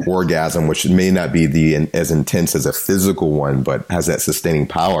orgasm, which may not be as intense as a physical one, but has that sustaining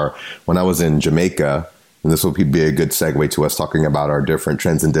power. When I was in Jamaica, and this will be a good segue to us talking about our different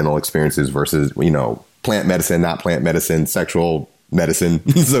transcendental experiences versus, plant medicine, not plant medicine, sexual medicine,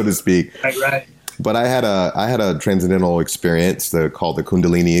 so to speak. Right. But I had a transcendental experience called the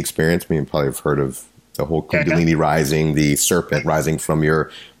Kundalini experience. You probably have heard of the whole Kundalini rising, the serpent rising from your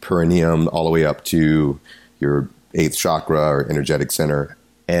perineum all the way up to your 8th chakra or energetic center.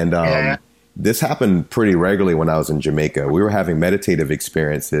 And this happened pretty regularly when I was in Jamaica. We were having meditative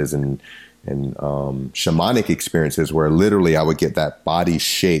experiences and shamanic experiences where literally I would get that body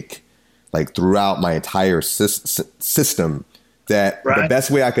shake like throughout my entire system. That the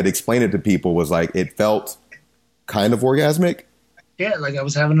best way I could explain it to people was like it felt kind of orgasmic. Yeah, like I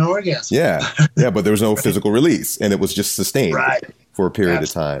was having an orgasm. Yeah, but there was no physical release, and it was just sustained for a period of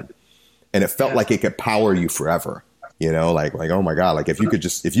time, and it felt like it could power you forever. Like oh my god, like if you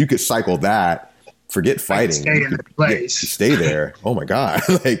could cycle that, forget fighting, you stay there. Oh my god,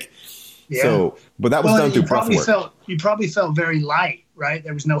 so. But that was done through breath work. You probably felt very light, right?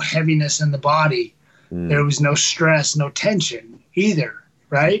 There was no heaviness in the body. There was no stress, no tension either,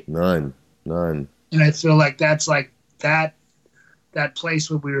 right? None. And I feel like that's like that place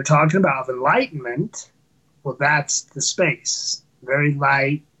where we were talking about of enlightenment. Well, that's the space. Very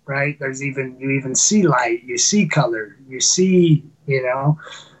light, right? You even see light, you see color, you see,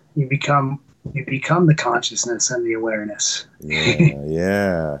 you become the consciousness and the awareness.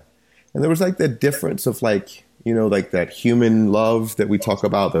 Yeah. And there was like that difference of like that human love that we talk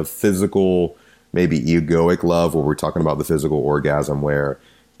about, the physical, maybe egoic love, where we're talking about the physical orgasm, where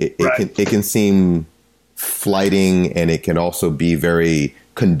it can seem flighting and it can also be very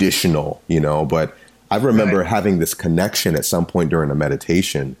conditional, but I remember having this connection at some point during a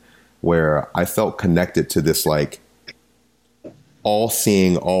meditation where I felt connected to this like all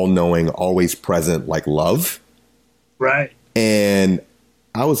seeing, all knowing, always present, like love. Right. And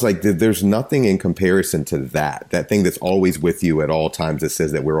I was like, there's nothing in comparison to that thing that's always with you at all times that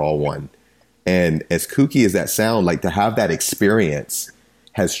says that we're all one. And as kooky as that sound, like to have that experience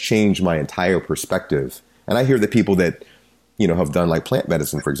has changed my entire perspective. And I hear that people that, have done like plant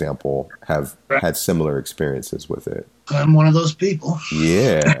medicine, for example, have had similar experiences with it. I'm one of those people.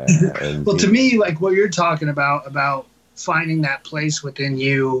 Yeah. Well, to me, like what you're talking about finding that place within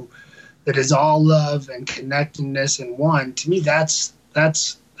you that is all love and connectedness and one, to me, that's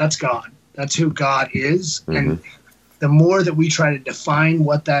God. That's who God is. Mm-hmm. And the more that we try to define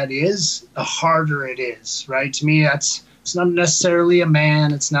what that is, the harder it is, right? To me, it's not necessarily a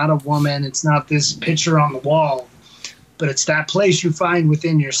man. It's not a woman. It's not this picture on the wall, but it's that place you find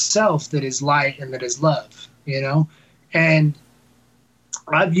within yourself that is light and that is love, And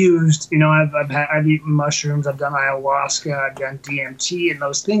I've used, I've eaten mushrooms. I've done ayahuasca. I've done DMT, and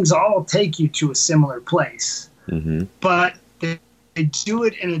those things all take you to a similar place. Mm-hmm. But they do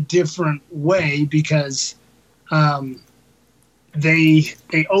it in a different way because they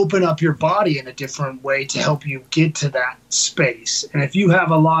open up your body in a different way to help you get to that space. And if you have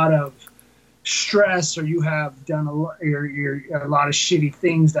a lot of stress, or you have done a lot of shitty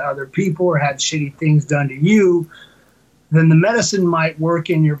things to other people, or had shitty things done to you, then the medicine might work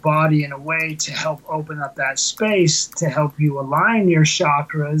in your body in a way to help open up that space to help you align your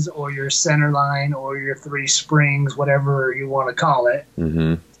chakras or your center line or your 3 springs, whatever you want to call it,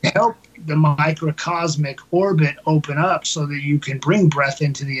 to help the microcosmic orbit open up so that you can bring breath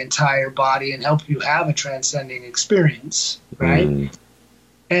into the entire body and help you have a transcending experience, right?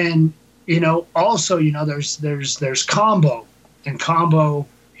 And also, there's combo, and combo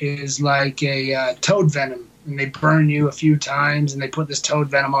is like a toad venom, and they burn you a few times, and they put this toad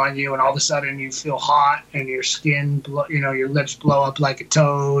venom on you, and all of a sudden you feel hot, and your skin, your lips blow up like a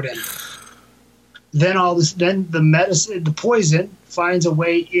toad, and then then the medicine, the poison, finds a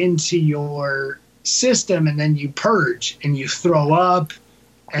way into your system, and then you purge and you throw up,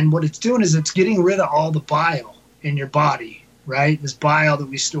 and what it's doing is it's getting rid of all the bile in your body, right? This bile that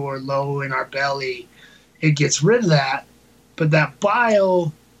we store low in our belly, it gets rid of that, but that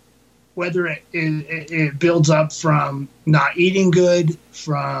bile, whether it builds up from not eating good,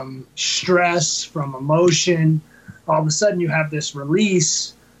 from stress, from emotion, all of a sudden you have this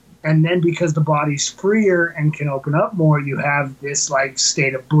release. And then because the body's freer and can open up more, you have this like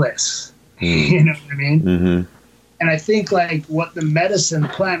state of bliss. You know what I mean? Mm-hmm. And I think like what the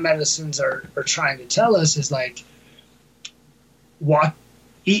plant medicines are trying to tell us is like,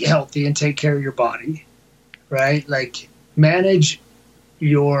 eat healthy and take care of your body, right? Like manage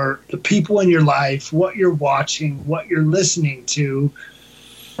the people in your life, what you're watching, what you're listening to,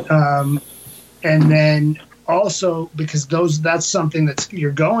 and then also because that's something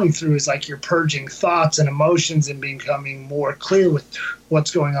you're going through is like you're purging thoughts and emotions and becoming more clear with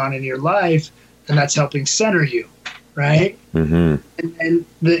what's going on in your life, and that's helping center you, right? Mm-hmm. And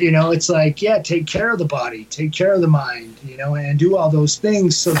it's like, take care of the body, take care of the mind, and do all those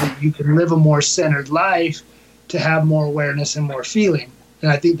things so that you can live a more centered life, to have more awareness and more feeling. And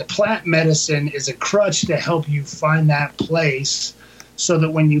I think the plant medicine is a crutch to help you find that place, so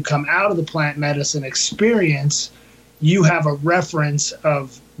that when you come out of the plant medicine experience, you have a reference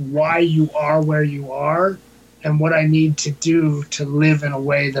of why you are where you are and what I need to do to live in a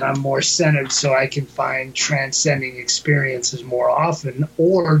way that I'm more centered, so I can find transcending experiences more often,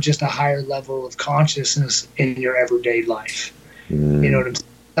 or just a higher level of consciousness in your everyday life. You know what I'm saying?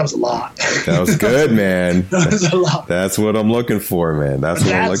 That was a lot. That was good, man. That was a lot. That's what I'm looking for, man. That's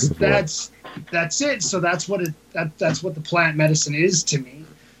what I'm looking for. That's it. So that's what the plant medicine is to me.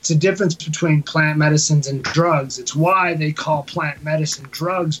 It's a difference between plant medicines and drugs. It's why they call plant medicine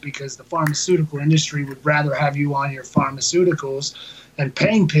drugs, because the pharmaceutical industry would rather have you on your pharmaceuticals and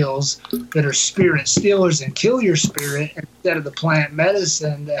pain pills that are spirit stealers and kill your spirit, instead of the plant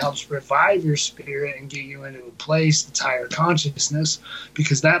medicine that helps revive your spirit and get you into a place that's higher consciousness,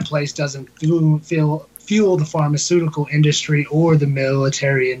 because that place doesn't fuel the pharmaceutical industry or the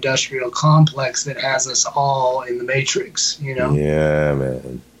military industrial complex that has us all in the matrix, Yeah,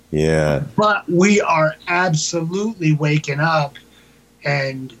 man. Yeah. But we are absolutely waking up,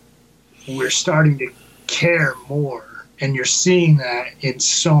 and we're starting to care more. And you're seeing that in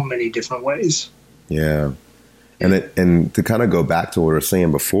so many different ways. Yeah. And to kind of go back to what we were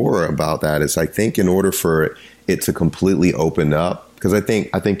saying before about that is, I think in order for it to completely open up, because I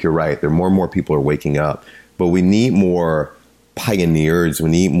think you're right, there are more people are waking up, but we need more pioneers. We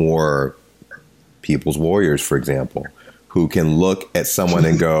need more people's warriors, for example, who can look at someone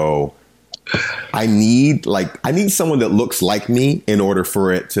and go, I need someone that looks like me in order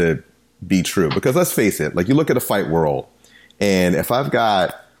for it to be true. Because let's face it, like you look at a fight world, and if I've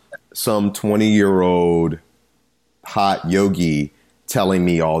got some 20-year-old hot yogi telling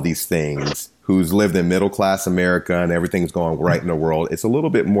me all these things, who's lived in middle-class America and everything's going right in the world, it's a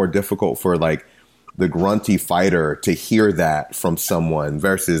little bit more difficult for like the grunty fighter to hear that from someone,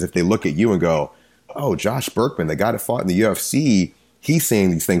 versus if they look at you and go, oh, Josh Berkman, the guy that fought in the UFC, he's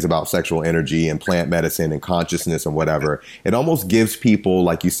saying these things about sexual energy and plant medicine and consciousness and whatever. It almost gives people,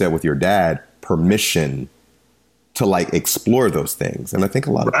 like you said with your dad, permission to like explore those things. And I think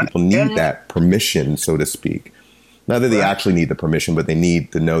a lot of people need that permission, so to speak. Not that they actually need the permission, but they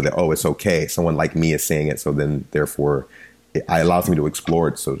need to know that, oh, it's okay. Someone like me is saying it. So then therefore it allows me to explore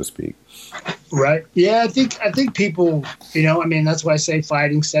it, so to speak. Right. Yeah. I think people, that's why I say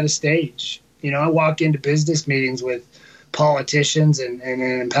fighting set a stage. I walk into business meetings with politicians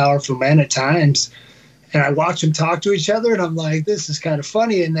and powerful men at times, and I watch them talk to each other, and I'm like, this is kind of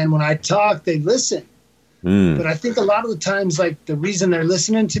funny. And then when I talk, they listen. But I think a lot of the times, like, the reason they're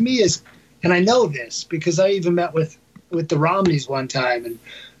listening to me is, and I know this because I even met with the Romneys one time, and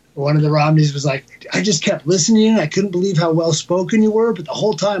one of the Romneys was like, I just kept listening to you, and I couldn't believe how well spoken you were, but the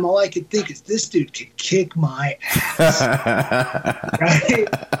whole time all I could think is, this dude could kick my ass. Right?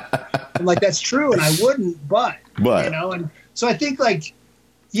 I'm like, that's true, and I wouldn't, but. And so I think, like,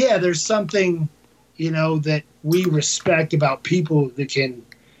 yeah, there's something, that we respect about people that can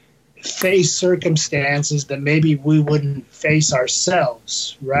face circumstances that maybe we wouldn't face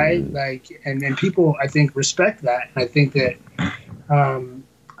ourselves, right? Like, and people, I think, respect that. And I think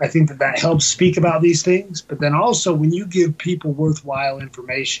that helps speak about these things. But then also, when you give people worthwhile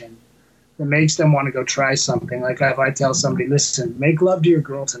information, that makes them want to go try something. Like if I tell somebody, listen, make love to your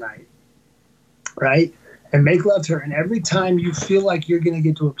girl tonight, right? And make love to her. And every time you feel like you're going to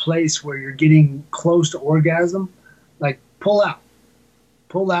get to a place where you're getting close to orgasm, like pull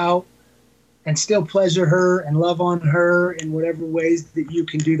out and still pleasure her and love on her in whatever ways that you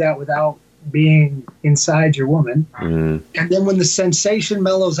can do that without being inside your woman. And then when the sensation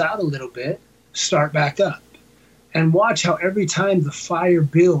mellows out a little bit, start back up. And watch how every time the fire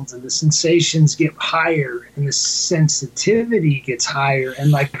builds and the sensations get higher and the sensitivity gets higher.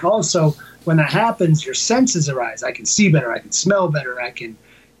 And like also when that happens, your senses arise. I can see better. I can smell better.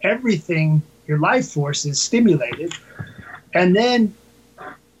 Everything, your life force is stimulated. And then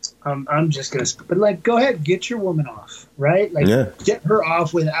I'm just going to, but like, go ahead, get your woman off, right? Like get her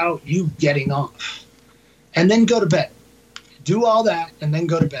off without you getting off. And then go to bed. Do all that and then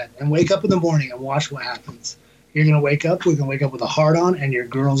go to bed and wake up in the morning and watch what happens. You're going to wake up. We're going to wake up with a heart on, and your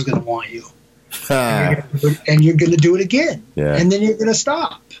girl's going to want you. And you're going to do it again. Yeah. And then you're going to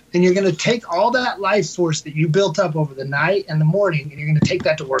stop. And you're going to take all that life force that you built up over the night and the morning, and you're going to take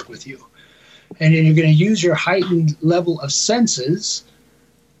that to work with you. And then you're going to use your heightened level of senses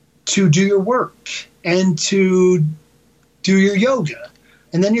to do your work and to do your yoga.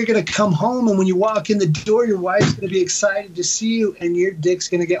 And then you're going to come home, and when you walk in the door, your wife's going to be excited to see you, and your dick's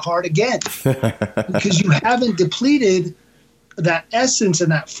going to get hard again because you haven't depleted that essence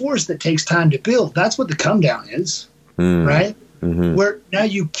and that force that takes time to build. That's what the come down is, right? Where now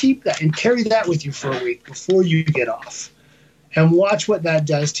you keep that and carry that with you for a week before you get off, and watch what that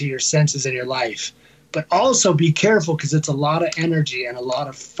does to your senses in your life. But also be careful because it's a lot of energy and a lot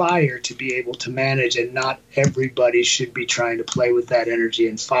of fire to be able to manage, and not everybody should be trying to play with that energy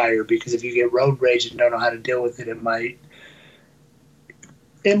and fire, because if you get road rage and don't know how to deal with it, it might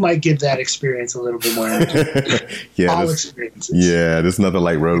give that experience a little bit more energy. All experiences. Yeah, there's nothing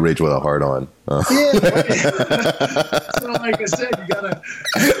like road rage with a heart on. Yeah, so like I said, you gotta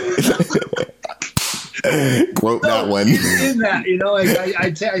quote that one. In that, like I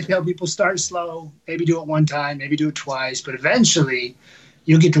tell people, start slow, maybe do it one time, maybe do it twice, but eventually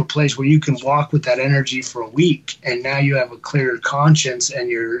you'll get to a place where you can walk with that energy for a week, and now you have a clearer conscience, and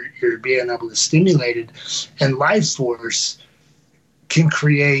you're being able to stimulate it, and life force can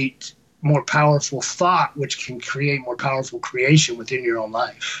create more powerful thought, which can create more powerful creation within your own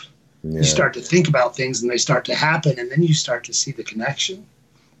life. You start to think about things and they start to happen, and then you start to see the connection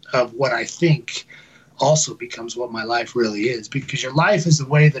of what I think also becomes what my life really is, because your life is the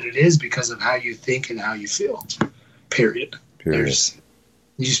way that it is because of how you think and how you feel. Period.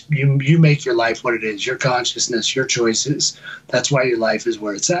 You make your life what it is, your consciousness, your choices. That's why your life is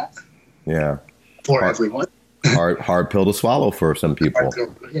where it's at. Yeah. For everyone. Hard pill to swallow for some people.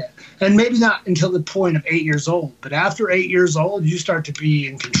 Yeah. And maybe not until the point of 8 years old, but after 8 years old, you start to be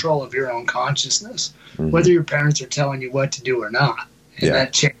in control of your own consciousness, whether your parents are telling you what to do or not. And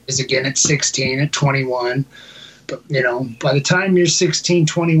that changes again at 16, at 21. But, by the time you're 16,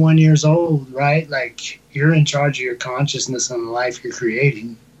 21 years old, right, like you're in charge of your consciousness and the life you're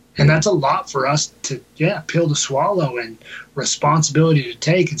creating. And that's a lot for us to, pill to swallow and responsibility to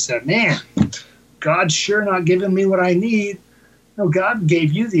take and say, man, God's sure not giving me what I need. No, God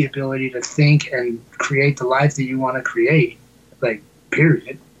gave you the ability to think and create the life that you want to create, like,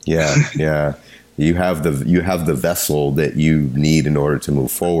 period. Yeah, yeah. You have the vessel that you need in order to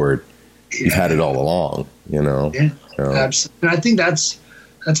move forward. You've had it all along, Yeah, absolutely. And I think that's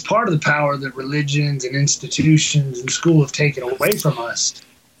part of the power that religions and institutions and school have taken away from us.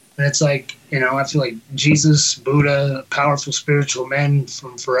 And it's like, I feel like Jesus, Buddha, powerful spiritual men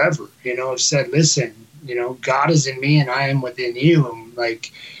from forever, have said, listen, God is in me and I am within you. And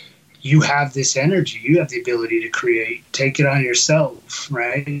like, you have this energy, you have the ability to create, take it on yourself,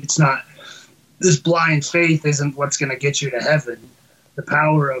 right? It's not, this blind faith isn't what's going to get you to heaven. The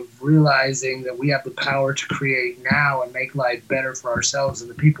power of realizing that we have the power to create now and make life better for ourselves and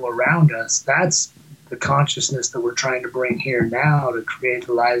the people around us, that's the consciousness that we're trying to bring here now to create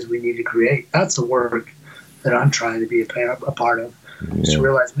the lives we need to create. That's the work that I'm trying to be a part of. Just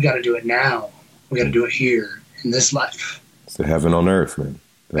realize we got to do it now. We got to do it here in this life. It's the heaven on earth, man.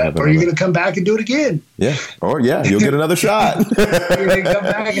 Or you're going to come back and do it again. Yeah. Or you'll get another shot. You're going to come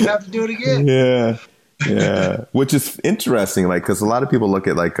back and have to do it again. Yeah. Yeah. Which is interesting, like, because a lot of people look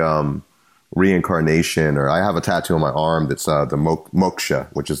at like reincarnation, or I have a tattoo on my arm that's the moksha,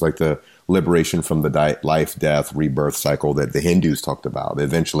 which is like the liberation from the life, death, rebirth cycle that the Hindus talked about.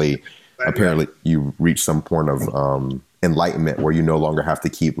 Eventually, apparently, you reach some point of enlightenment where you no longer have to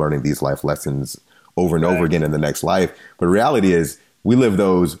keep learning these life lessons over and over again in the next life. But the reality is, we live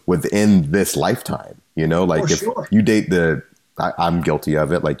those within this lifetime. Like if you date I'm guilty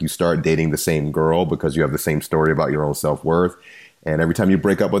of it. Like you start dating the same girl because you have the same story about your own self-worth. And every time you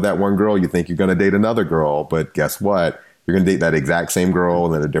break up with that one girl, you think you're going to date another girl. But guess what? You're going to date that exact same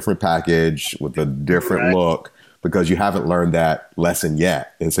girl in a different package with a different look because you haven't learned that lesson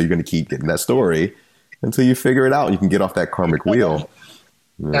yet. And so you're going to keep getting that story until you figure it out and you can get off that karmic wheel.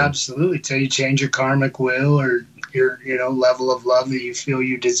 Yeah. Absolutely. Till you change your karmic wheel or your, level of love that you feel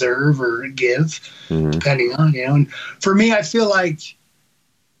you deserve or give, depending on, And for me, I feel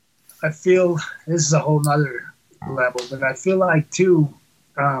this is a whole nother level, but I feel like too,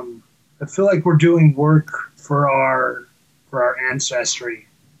 we're doing work for our ancestry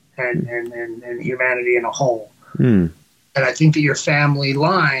and humanity in a whole. And I think that your family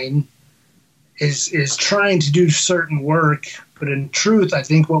line is trying to do certain work, but in truth, I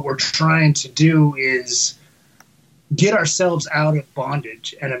think what we're trying to do is get ourselves out of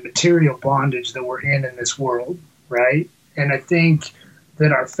bondage and a material bondage that we're in this world, right? And I think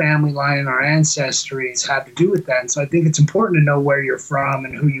that our family line and our ancestries have to do with that. And so I think it's important to know where you're from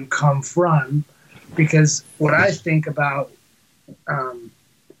and who you come from, because what I think about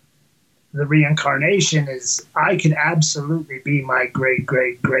the reincarnation is I could absolutely be my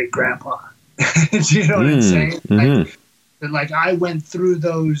great-great-great-grandpa. Do you know what I'm saying? Mm-hmm. Like I went through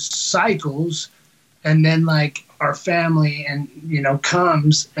those cycles, and then like our family and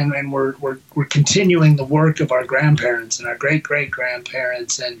comes and we're continuing the work of our grandparents and our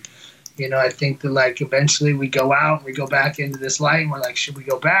great-great-grandparents. And I think that like eventually we go out and we go back into this light and we're like, should we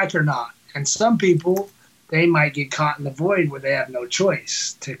go back or not? And some people, they might get caught in the void where they have no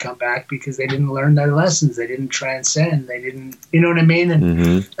choice to come back because they didn't learn their lessons, they didn't transcend, they didn't, you know what I mean?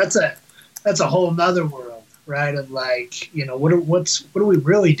 And that's a whole nother world, right? Of like, what are we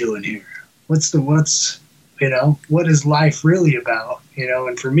really doing here? What is life really about?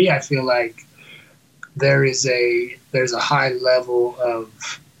 And for me, I feel like there's a high level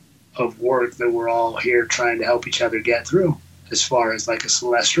of work that we're all here trying to help each other get through, as far as like a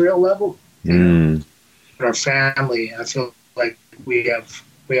celestial level. But our family, I feel like we have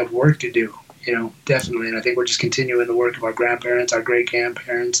work to do, definitely. And I think we're just continuing the work of our grandparents, our great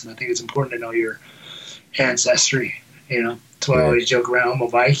grandparents, and I think it's important to know your ancestry. That's why I always joke around. I'm a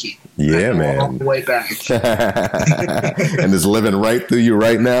Viking. Yeah, man. All the way back. And it's living right through you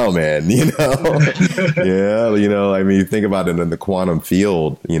right now, man. Yeah, I mean, you think about it in the quantum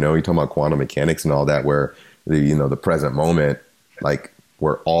field. You talking about quantum mechanics and all that, where the present moment, like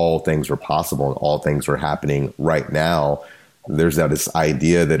where all things are possible and all things are happening right now. There's this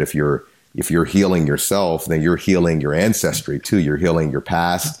idea that if you're healing yourself, then you're healing your ancestry too. You're healing your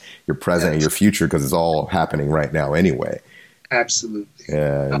past, your present, and your future, because it's all happening right now anyway. Absolutely.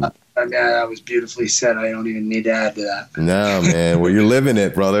 Yeah. That was beautifully said. I don't even need to add to that. No, man. Well, you're living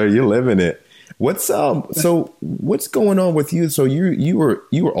it, brother. You're living it. What's going on with you? So you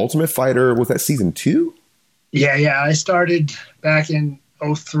were Ultimate Fighter. Was that season 2? Yeah. I started back in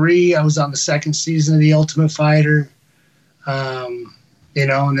 2003. I was on the second season of the Ultimate Fighter. And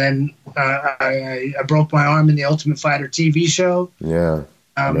then I broke my arm in the Ultimate Fighter TV show. Yeah.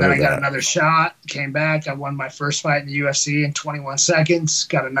 Then I got another shot, came back. I won my first fight in the UFC in 21 seconds,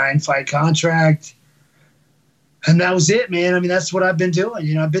 got a 9-fight contract. And that was it, man. I mean, that's what I've been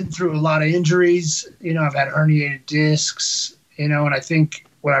doing. I've been through a lot of injuries. I've had herniated discs, and I think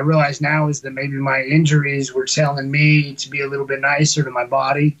what I realize now is that maybe my injuries were telling me to be a little bit nicer to my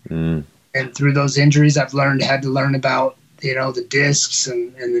body. And through those injuries, had to learn about, the discs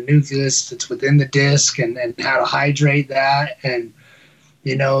and the nucleus that's within the disc and how to hydrate that. And,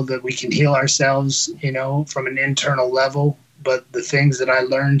 that we can heal ourselves, from an internal level. But the things that I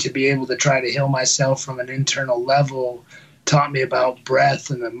learned to be able to try to heal myself from an internal level taught me about breath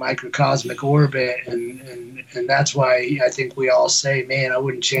and the microcosmic orbit. And that's why I think we all say, man, I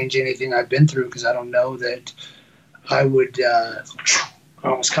wouldn't change anything I've been through, because I don't know that I would I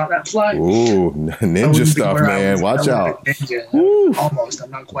almost caught that fly. Ooh, ninja stuff, man. Watch out. Almost.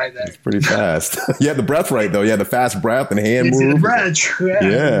 I'm not quite there. It's pretty fast. You had the breath right, though. You had the fast breath and hand move. The breath,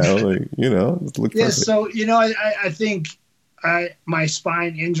 yeah. Look yeah, so, I think my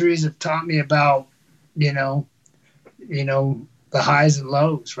spine injuries have taught me about, the highs and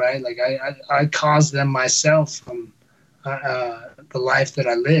lows, right? Like I caused them myself from the life that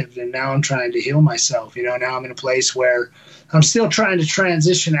I lived, and now I'm trying to heal myself. Now I'm in a place where I'm still trying to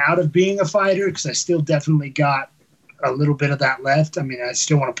transition out of being a fighter, because I still definitely got a little bit of that left. I mean, I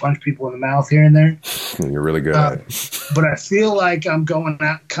still want to punch people in the mouth here and there. You're really good at it. But I feel like I'm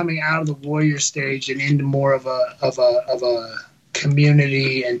coming out of the warrior stage and into more of a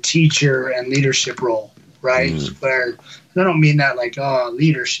community and teacher and leadership role, right? Where I don't mean that like,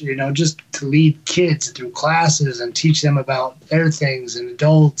 leadership, just to lead kids through classes and teach them about their things and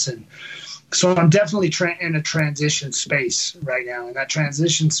adults. And so I'm definitely in a transition space right now. And that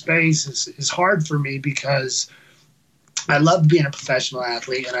transition space is hard for me because I loved being a professional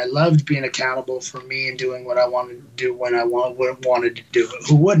athlete and I loved being accountable for me and doing what I wanted to do when I wanted to do it.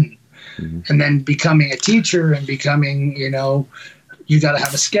 Who wouldn't? Mm-hmm. And then becoming a teacher and becoming, you got to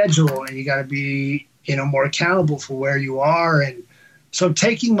have a schedule and you got to be, more accountable for where you are. And so I'm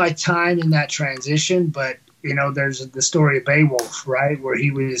taking my time in that transition, but, there's the story of Beowulf, right? Where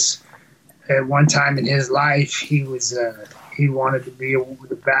he was at one time in his life, he wanted to be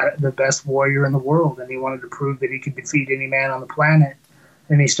the best warrior in the world. And he wanted to prove that he could defeat any man on the planet.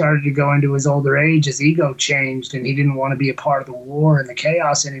 And he started to go into his older age, his ego changed, and he didn't want to be a part of the war and the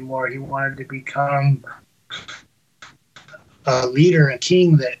chaos anymore. He wanted to become a leader, a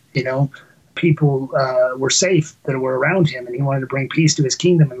king that, people were safe that were around him, and he wanted to bring peace to his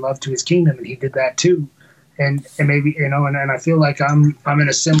kingdom and love to his kingdom, and he did that too. And maybe, and I feel like I'm in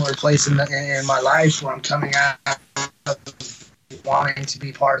a similar place in my life where I'm coming out of wanting to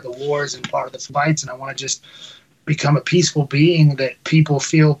be part of the wars and part of the fights, and I want to just become a peaceful being that people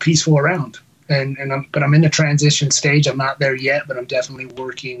feel peaceful around. But I'm in the transition stage. I'm not there yet, but I'm definitely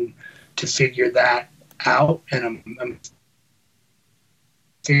working to figure that out, and I'm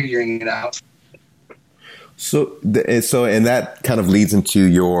figuring it out. So and that kind of leads into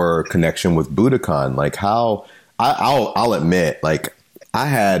your connection with Budokan. Like how I'll admit, like I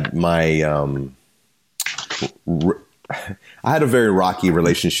had my I had a very rocky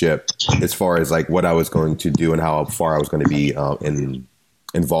relationship as far as like what I was going to do and how far I was going to be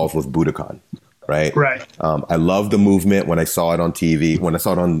involved with Budokan. Right. Right. I loved the movement when I saw it on TV, when I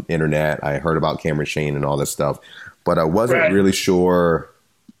saw it on the internet. I heard about Cameron Shane and all this stuff, but I wasn't really sure,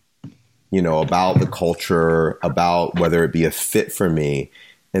 about the culture, about whether it be a fit for me.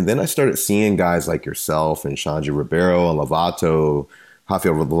 And then I started seeing guys like yourself and Xande Ribeiro and Rafael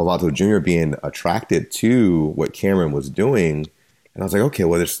Lovato Jr. being attracted to what Cameron was doing. And I was like, okay,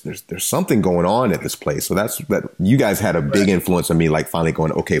 well, there's something going on at this place. So that you guys had a big influence on me, like finally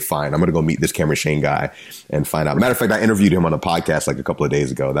going, okay, fine, I'm going to go meet this Cameron Shane guy and find out. Matter of fact, I interviewed him on a podcast like a couple of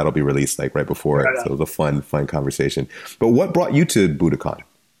days ago. That'll be released like right before it. So it was a fun conversation. But what brought you to Budokan?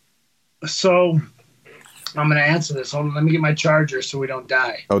 So I'm going to answer this. Hold on, let me get my charger so we don't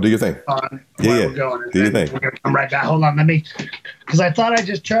die. Oh, do your thing. We're going. Do your thing. We're going to come right back. Hold on, because I thought I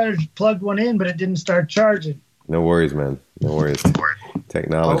just plugged one in, but it didn't start charging. No worries, man. No worries.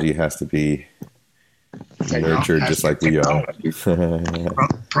 Technology has to be nurtured just like we are.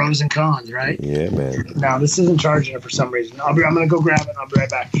 Pros and cons, right? Yeah, man. No, this isn't charging it for some reason. I'm going to go grab it. I'll be right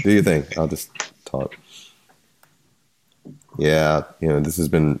back. Do your thing. I'll just talk. Yeah, this has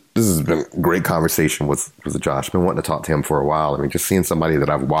been a great conversation with Josh. I've been wanting to talk to him for a while. I mean, just seeing somebody that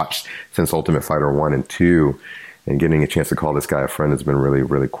I've watched since Ultimate Fighter 1 and 2 and getting a chance to call this guy a friend has been really,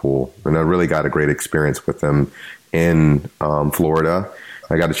 really cool. And I really got a great experience with him in Florida.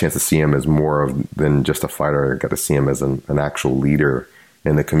 I got a chance to see him as more than just a fighter. I got to see him as an actual leader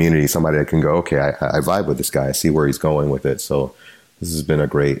in the community, somebody that can go, okay, I vibe with this guy. I see where he's going with it. So this has been a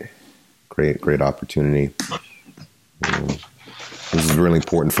great opportunity. This is really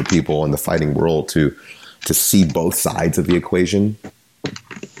important for people in the fighting world to see both sides of the equation.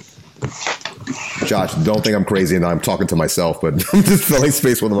 Josh, don't think I'm crazy and I'm talking to myself, but I'm just filling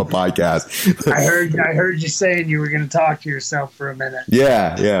space with a podcast. I heard you saying you were going to talk to yourself for a minute.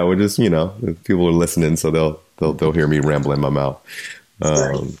 Yeah. We're just, people are listening, so they'll hear me ramble in my mouth.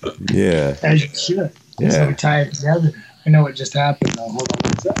 Yeah. As you should. Yeah. So we tie it together. I know what just happened though. Hold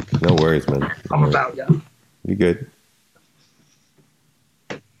on 1 second. No worries, man. I'm about done. You good?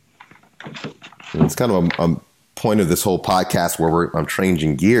 And it's kind of a point of this whole podcast where I'm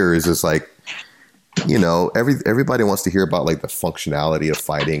changing gears. Is like, everybody wants to hear about like the functionality of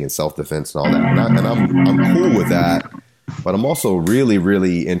fighting and self-defense and all that. And I'm cool with that, but I'm also really,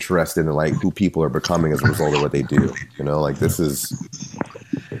 really interested in like who people are becoming as a result of what they do. Like this is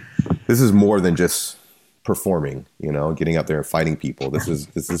more than just performing, getting out there and fighting people. This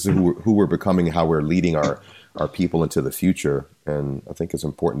is who we're becoming, how we're leading our people into the future. And I think it's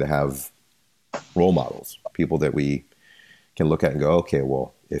important to have role models, people that we can look at and go, okay,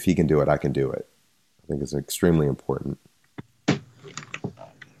 well, if he can do it, I can do it. I think it's extremely important.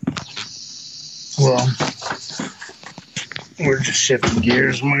 Well, we're just shifting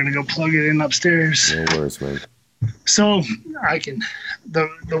gears. We're going to go plug it in upstairs. No worries, man. So I can, the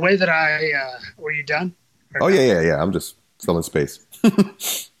way that were you done? Oh, yeah. I'm just filling space.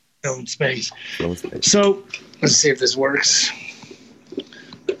 Filling space. So let's see if this works.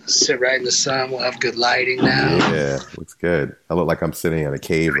 sit right in the sun. We'll have good lighting now. Yeah, looks good. I look like I'm sitting in a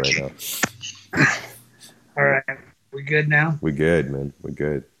cave right now. All right. We good now? We good, man. We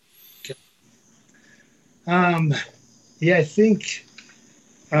good. Yeah, I think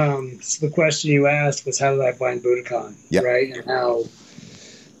so the question you asked was how did I find Budokan, Yep. right? And how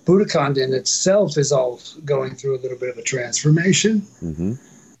Budokan in itself is all going through a little bit of a transformation. Mm-hmm.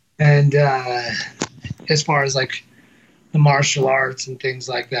 And as far as like the martial arts and things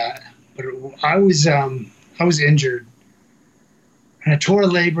like that, but I was injured. And I tore a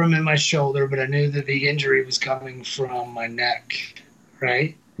labrum in my shoulder, but I knew that the injury was coming from my neck,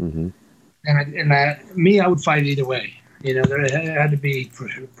 right? Mm-hmm. And I would fight either way. You know, there had to be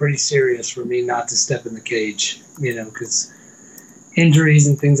pretty serious for me not to step in the cage. You know, because injuries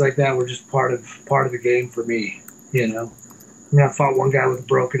and things like that were just part of the game for me. You know, I mean, I fought one guy with a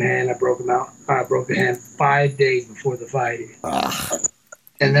broken hand. I broke the hand 5 days before the fight.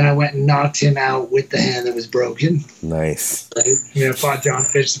 And then I went and knocked him out with the hand that was broken. Nice. Right? You know, I fought John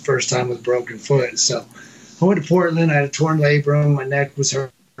Fitch the first time with a broken foot. So I went to Portland. I had a torn labrum. My neck was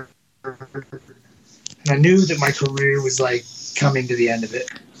hurt. And I knew that my career was like coming to the end of it,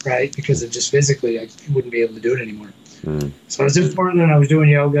 right? Because of just physically, I wouldn't be able to do it anymore. So I was in Portland. I was doing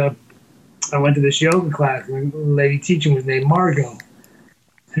yoga. I went to this yoga class. And the lady teaching was named Margot.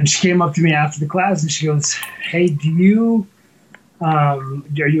 And she came up to me after the class and she goes, "Hey, are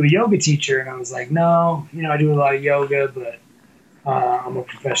you a yoga teacher?" And I was like, "No, you know, I do a lot of yoga, but I'm a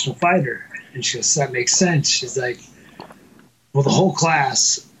professional fighter." And she goes, "That makes sense." She's like, "Well, the whole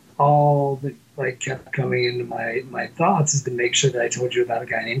class, all that like kept coming into my thoughts is to make sure that I told you about a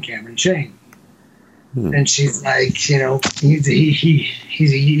guy named Cameron Shane." And she's like, you know, he's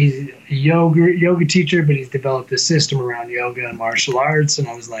a yoga teacher, but he's developed a system around yoga and martial arts. And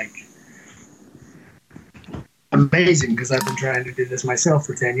I was like, amazing, because I've been trying to do this myself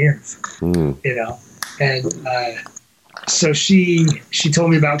for 10 years, you know. And so she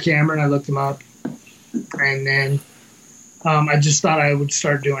told me about Cameron. I looked him up, and then I just thought I would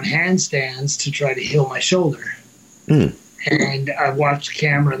start doing handstands to try to heal my shoulder. And I watched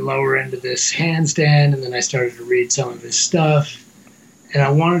Cameron lower into this handstand, and then I started to read some of his stuff. And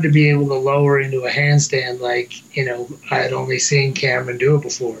I wanted to be able to lower into a handstand like, you know, I had only seen Cameron do it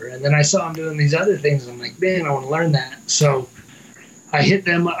before. And then I saw him doing these other things. I'm like, man, I want to learn that. So I hit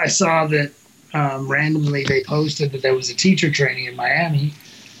them. I saw that randomly they posted that there was a teacher training in Miami,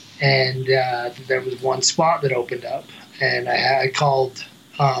 and there was one spot that opened up. And I called,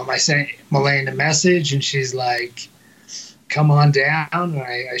 I sent Malane a message, and she's like, "Come on down." And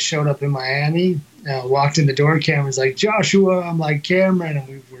I showed up in Miami, walked in the door. Cameron's like, "Joshua." I'm like, "Cameron." And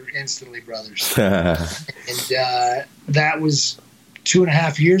we were instantly brothers. And that was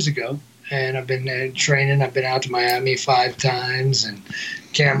 2.5 years ago. And I've been training. I've been out to Miami 5 times. And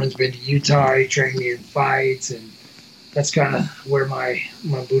Cameron's been to Utah. He trained me in fights. And that's kind of where my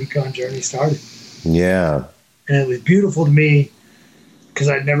Budokan journey started. Yeah. And it was beautiful to me because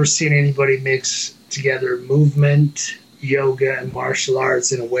I'd never seen anybody mix together movement, yoga, and martial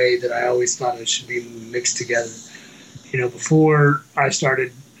arts in a way that I always thought it should be mixed together. You know, before I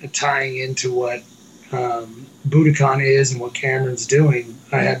started tying into what Budokan is and what Cameron's doing,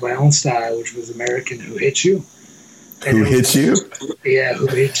 I had my own style, which was American Who Hit You. And Who hit you? Yeah, Who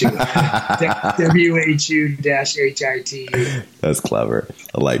Hit You. WHU-HIT. That's clever.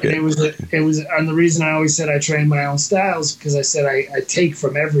 I like it. It was, and the reason I always said I train my own styles because I said I take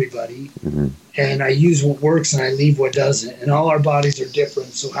from everybody, and I use what works and I leave what doesn't. And all our bodies are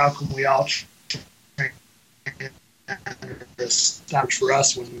different, so how can we all train styles for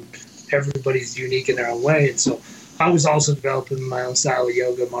us when everybody's unique in their own way? And so I was also developing my own style of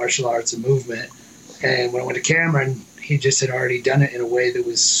yoga, martial arts, and movement. And when I went to Cameron, he just had already done it in a way that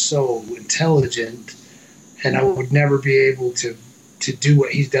was so intelligent, and I would never be able to do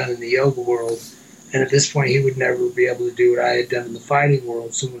what he's done in the yoga world. And at this point, he would never be able to do what I had done in the fighting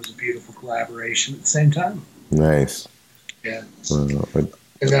world. So it was a beautiful collaboration at the same time. Nice. Yeah. And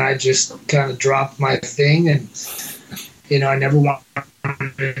then I just kind of dropped my thing, and you know, I never wanted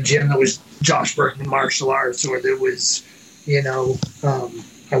a gym that was Josh Berkman martial arts, or that was, you know,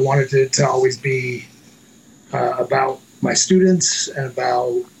 I wanted it to always be about my students and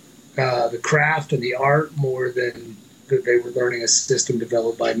about the craft and the art more than that they were learning a system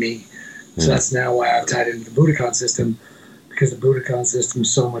developed by me. So that's now why I've tied into the Budokan system, because the Budokan system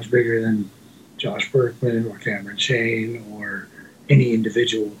is so much bigger than Josh Berkman or Cameron Shane or any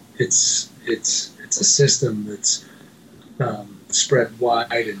individual. It's a system that's spread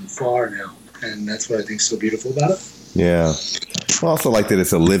wide and far now, and that's what I think is so beautiful about it. Yeah. I also like that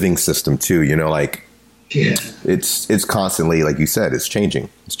it's a living system too. You know, like Yeah. It's constantly, like you said, it's changing.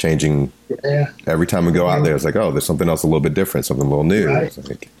 It's changing. Yeah. Every time we go out there, it's like, oh, there's something else a little bit different, something a little new. Right.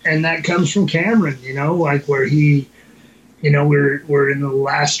 Like, and that comes from Cameron, like where he, we're in the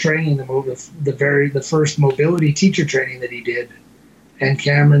last training, the first mobility teacher training that he did. And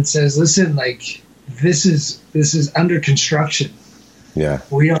Cameron says, listen, like, this is under construction. Yeah.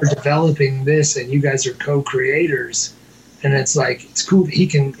 We are developing this and you guys are co-creators. And it's like, it's cool that he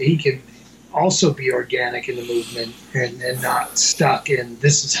can also be organic in the movement and not stuck in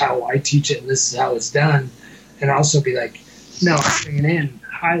this is how I teach it and this is how it's done, and also be like, no, I'm bringing in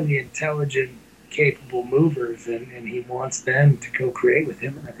highly intelligent, capable movers, and he wants them to co-create with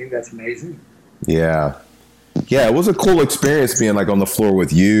him. And I think that's amazing. Yeah, it was a cool experience being like on the floor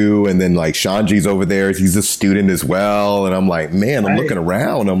with you, and then like Shanji's over there, he's a student as well, and I'm like, man, I'm looking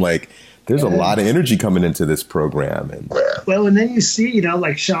around, I'm like, there's a lot of energy coming into this program. And then you see,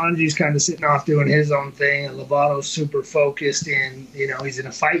 like Shanji's kind of sitting off doing his own thing, and Lovato's super focused in, he's in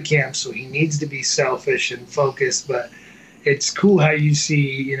a fight camp, so he needs to be selfish and focused. But it's cool how you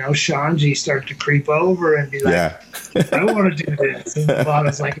see, Shanji start to creep over and be like, I want to do this. And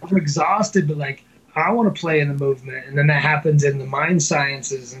Lovato's like, I'm exhausted, but like, I want to play in the movement. And then that happens in the mind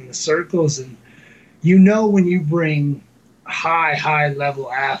sciences and the circles. And when you bring high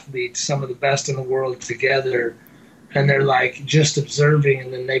level athletes, some of the best in the world together, and they're like just observing,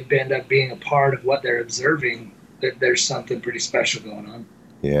 and then they end up being a part of what they're observing, that there's something pretty special going on.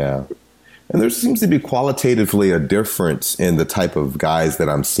 Yeah. And there seems to be qualitatively a difference in the type of guys that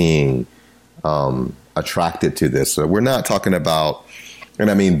I'm seeing attracted to this. So we're not talking about,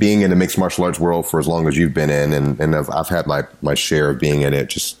 and I mean, being in the mixed martial arts world for as long as you've been in, and I've had my share of being in it,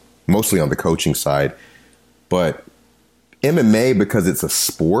 just mostly on the coaching side. But MMA, because it's a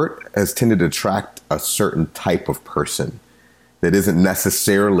sport, has tended to attract a certain type of person that isn't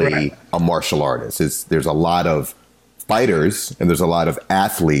necessarily a martial artist. There's a lot of fighters and there's a lot of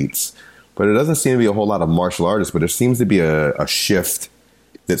athletes, but it doesn't seem to be a whole lot of martial artists. But there seems to be a shift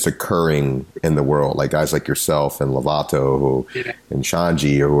that's occurring in the world, like guys like yourself and Lovato and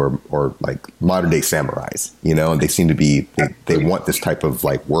Shanji, who are like modern day samurais, and they seem to be, they want this type of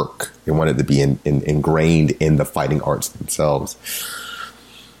like work. They want it to be ingrained in the fighting arts themselves.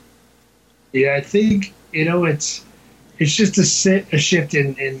 Yeah, I think, it's just a shift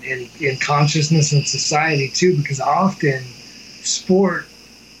in consciousness and society too, because often sport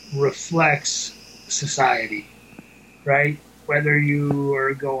reflects society, right? Whether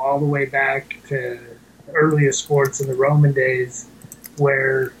you go all the way back to the earliest sports in the Roman days,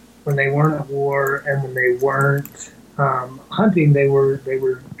 where when they weren't at war and when they weren't hunting, they were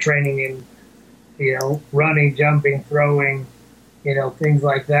training in, running, jumping, throwing, things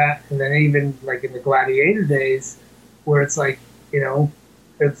like that. And then even like in the gladiator days, where it's like,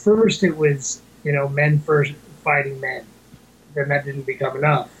 at first it was, men first fighting men. Then that didn't become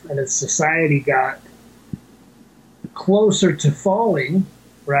enough. And as society got closer to falling,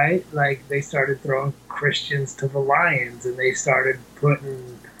 right? Like they started throwing Christians to the lions, and they started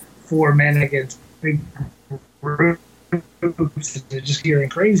putting 4 men against big groups, and just getting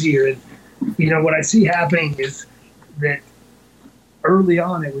crazier. And what I see happening is that early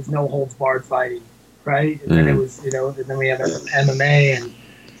on it was no holds barred fighting, right? And then it was, and then we have MMA,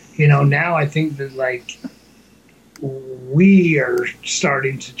 and now I think that like we are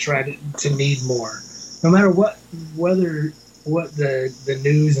starting to try to need more. No matter what the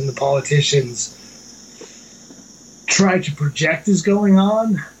news and the politicians try to project is going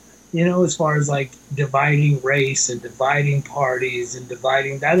on, as far as like dividing race and dividing parties and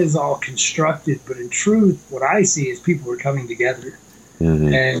dividing, that is all constructed. But in truth, what I see is people are coming together, and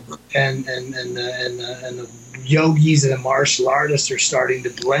the yogis and the martial artists are starting to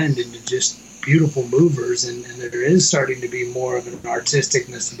blend into just beautiful movers, and there is starting to be more of an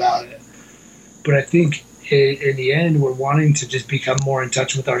artisticness about it. But I think in the end, we're wanting to just become more in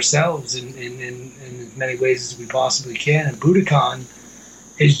touch with ourselves in as many ways as we possibly can. And Budokan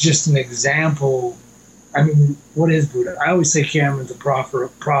is just an example. I mean, what is Buddha? I always say Cameron's a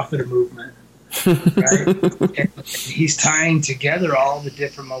prophet of movement. Right? And he's tying together all the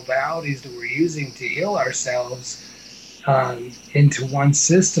different modalities that we're using to heal ourselves into one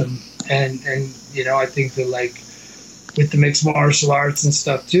system. And I think that like with the mixed martial arts and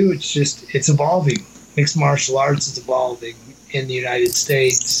stuff too, it's evolving. Mixed martial arts is evolving in the United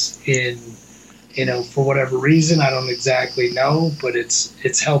States for whatever reason, I don't exactly know, but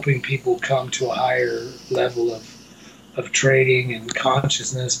it's helping people come to a higher level of training and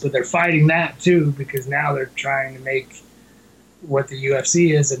consciousness. But they're fighting that too, because now they're trying to make what the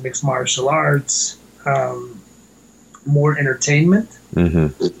UFC is in mixed martial arts more entertainment.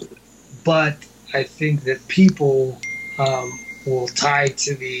 Mm-hmm. But I think that people will tie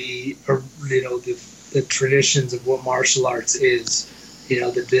to the traditions of what martial arts is.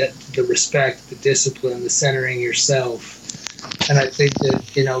 The respect, the discipline, the centering yourself. And I think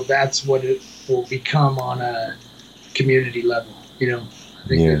that, that's what it will become on a community level. I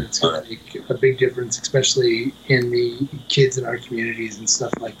think that it's going to make a big difference, especially in the kids in our communities and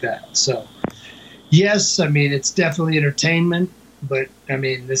stuff like that. So, yes, I mean, it's definitely entertainment, but I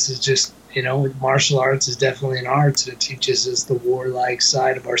mean, this is just, martial arts is definitely an art. It teaches us the warlike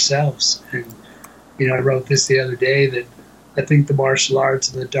side of ourselves. And, I wrote this the other day that I think the martial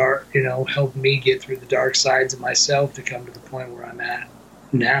arts and the dark, helped me get through the dark sides of myself to come to the point where I'm at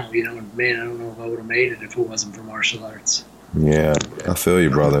now. Man, I don't know if I would have made it if it wasn't for martial arts. Yeah, I feel you,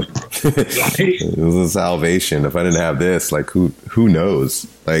 brother. It was a salvation. If I didn't have this, like, who knows?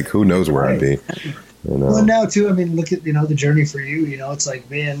 Like, who knows where I'd be? Well, now too, I mean, look at the journey for you. It's like,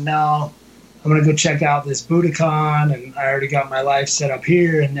 man, now I'm gonna go check out this Budokan, and I already got my life set up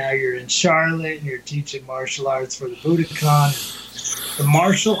here, and now you're in Charlotte and you're teaching martial arts for the Budokan. The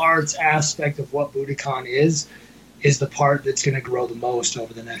martial arts aspect of what Budokan is the part that's going to grow the most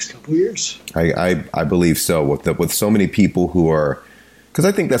over the next couple of years. I believe so. With so many people who are, because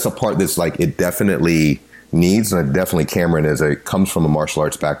I think that's a part that's like it definitely needs, and definitely Cameron comes from a martial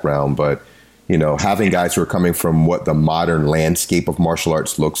arts background, but having guys who are coming from what the modern landscape of martial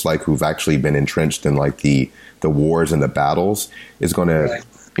arts looks like, who've actually been entrenched in like the wars and the battles, is going to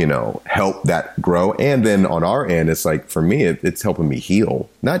help that grow. And then on our end, it's like, for me, it's helping me heal,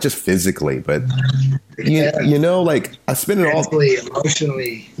 not just physically, but like I spend it all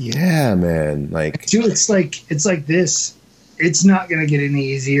emotionally. Yeah, man. Like, dude, it's like this. It's not going to get any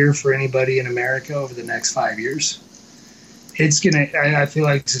easier for anybody in America over the next 5 years. It's going to, I feel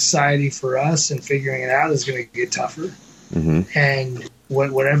like society for us and figuring it out is going to get tougher. Mm-hmm. And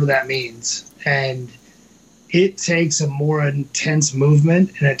whatever that means. And it takes a more intense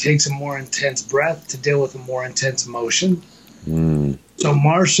movement and it takes a more intense breath to deal with a more intense emotion. Mm. So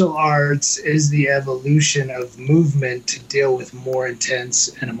martial arts is the evolution of movement to deal with more intense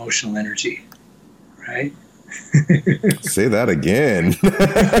and emotional energy, right? Say that again.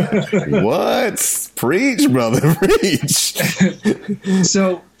 What? Preach, brother, preach.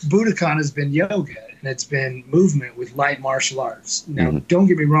 So Budokan has been yoga, and it's been movement with light martial arts. Now, Don't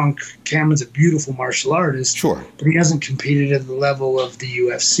get me wrong, Cameron's a beautiful martial artist. Sure. But he hasn't competed at the level of the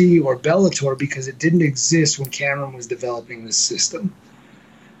UFC or Bellator because it didn't exist when Cameron was developing this system.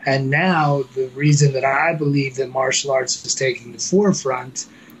 And now the reason that I believe that martial arts is taking the forefront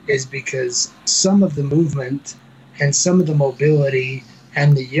is because some of the movement and some of the mobility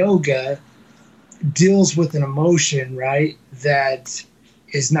and the yoga deals with an emotion, right, that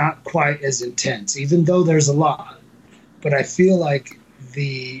is not quite as intense, even though there's a lot. But I feel like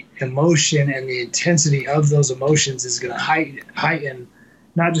the emotion and the intensity of those emotions is going to heighten,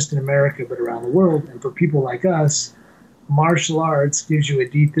 not just in America, but around the world. And for people like us, martial arts gives you a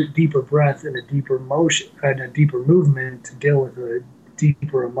deeper breath and a deeper motion and a deeper movement to deal with a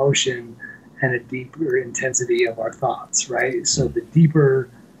deeper emotion and a deeper intensity of our thoughts, right? So the deeper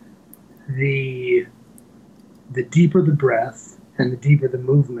the breath and the deeper the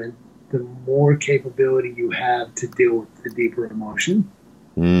movement, the more capability you have to deal with the deeper emotion.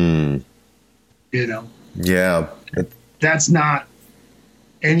 Yeah. That's not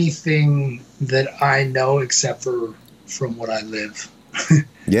anything that I know except from what I live.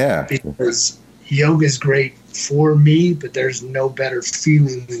 Yeah. Because yoga is great for me, but there's no better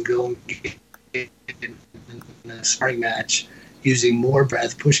feeling than going in a sparring match, using more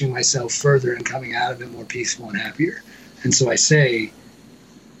breath, pushing myself further, and coming out of it more peaceful and happier. And so I say,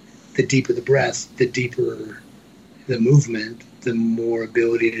 the deeper the breath, the deeper the movement, the more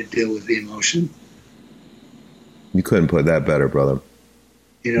ability to deal with the emotion. You couldn't put that better, brother.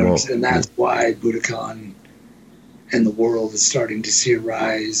 And that's why Budokan and the world is starting to see a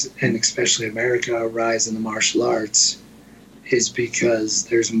rise, and especially America, a rise in the martial arts, is because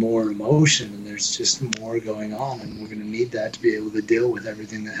there's more emotion and there's just more going on, and we're going to need that to be able to deal with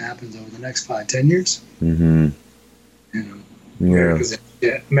everything that happens over the next 5-10 years. Mm-hmm.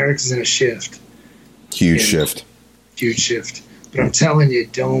 America's in a shift. Huge shift. But I'm telling you,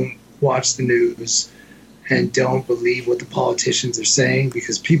 don't watch the news and don't believe what the politicians are saying,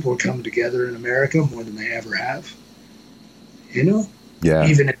 because people are coming together in America more than they ever have. Yeah.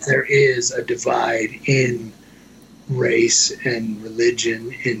 Even if there is a divide in race and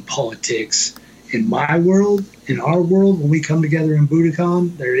religion, in politics, in my world, in our world, when we come together in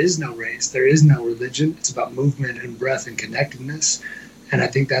Budokan, there is no race, there is no religion. It's about movement and breath and connectedness. And I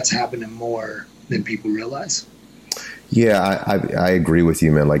think that's happening more than people realize. Yeah, I agree with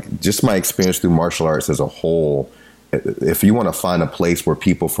you, man. Like, just my experience through martial arts as a whole, if you want to find a place where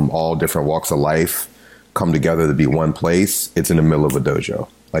people from all different walks of life come together to be one place, it's in the middle of a dojo.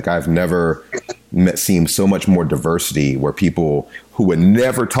 Like, I've never seen so much more diversity where people who would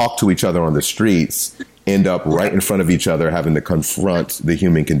never talk to each other on the streets end up right in front of each other having to confront the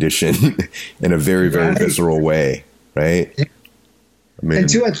human condition in a very, very visceral way, right? I mean, and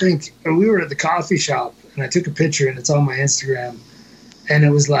two, I think we were at the coffee shop and I took a picture and it's on my Instagram. And it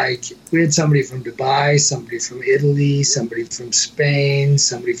was like we had somebody from Dubai, somebody from Italy, somebody from Spain,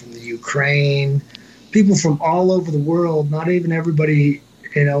 somebody from the Ukraine, people from all over the world. Not even everybody,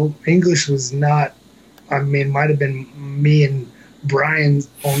 English was not, might have been me and Brian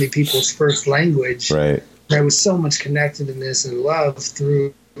only people's first language. Right. There was so much connectedness and love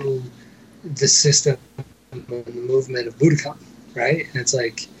through the system and the movement of Budokan, right? And it's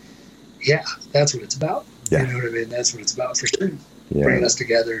like, yeah, that's what it's about. Yeah. You know what I mean? That's what it's about for sure. Yeah. Bringing us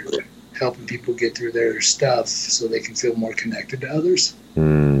together, helping people get through their stuff so they can feel more connected to others.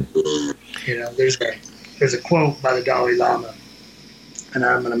 There's a quote by the Dalai Lama, and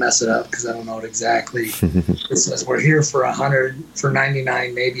I'm going to mess it up because I don't know it exactly. It says, we're here for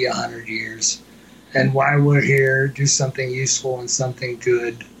 99, maybe 100 years. And why we're here, do something useful and something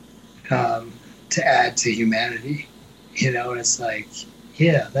good to add to humanity. And it's like,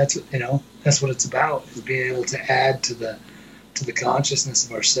 yeah, that's what it's about, is being able to add to the consciousness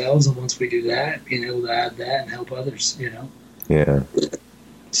of ourselves. And once we do that, being able to add that and help others, Yeah.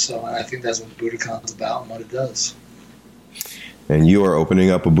 So I think that's what Budokan's about and what it does. And you are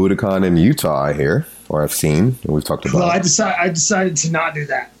opening up a Budokan in Utah, I hear, or I've seen, and we've talked about. Well, I decided to not do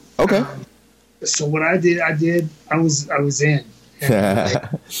that. Okay. So what I was in.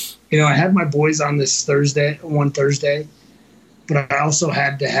 And, I had my boys on this one Thursday, but I also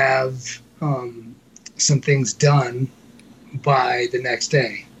had to have some things done by the next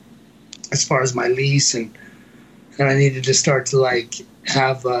day as far as my lease, and I needed to start to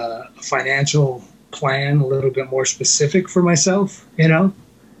have a financial plan a little bit more specific for myself, and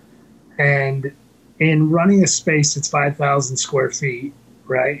in running a space that's 5,000 square feet,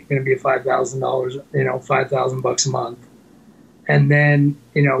 right, going to be $5,000, $5,000 a month, and then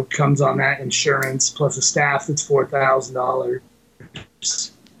comes on that insurance plus a staff that's $4,000.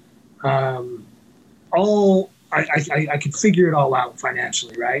 I could figure it all out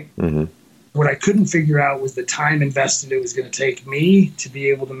financially, right? Mm-hmm. What I couldn't figure out was the time invested it was going to take me to be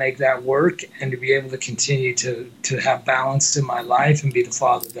able to make that work and to be able to continue to have balance in my life and be the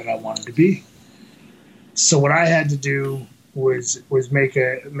father that I wanted to be. So what I had to do was make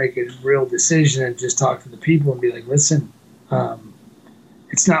a real decision and just talk to the people and be like, listen,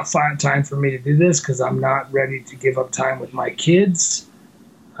 it's not time for me to do this because I'm not ready to give up time with my kids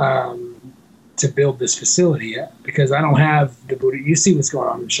to build this facility yet, because I don't have the Buddha. You see what's going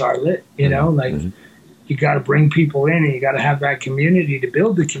on in Charlotte, mm-hmm. You got to bring people in and you got to have that community to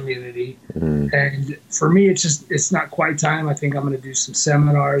build the community. Mm-hmm. And for me, it's not quite time. I think I'm going to do some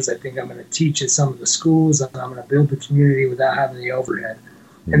seminars. I think I'm going to teach at some of the schools, and I'm going to build the community without having the overhead.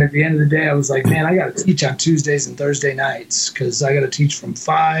 Mm-hmm. And at the end of the day, I was like, man, I got to teach on Tuesdays and Thursday nights because I got to teach from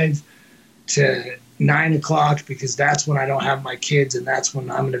 5 to 9 o'clock because that's when I don't have my kids and that's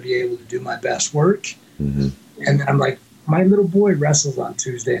when I'm going to be able to do my best work. Mm-hmm. And then I'm like, my little boy wrestles on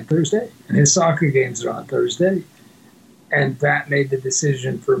Tuesday and Thursday and his soccer games are on Thursday. And that made the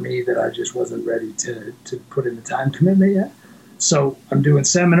decision for me that I just wasn't ready to put in the time commitment yet. So I'm doing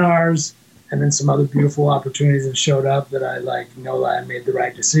seminars, and then some other beautiful opportunities have showed up that I know that I made the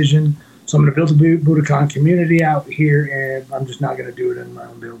right decision. So I'm going to build a Budokan community out here, and I'm just not going to do it in my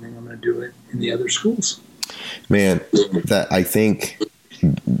own building. I'm going to do it in the other schools. Man, that I think,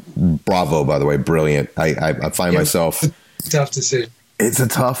 bravo, by the way, brilliant. I find myself... Tough decision. It's a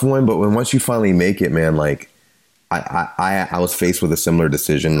tough one, but once you finally make it, man, I was faced with a similar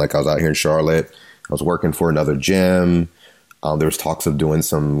decision. I was out here in Charlotte. I was working for another gym. There was talks of doing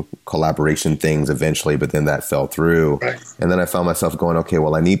some collaboration things eventually, but then that fell through. Right. And then I found myself going, okay,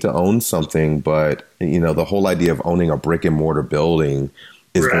 well, I need to own something, but the whole idea of owning a brick and mortar building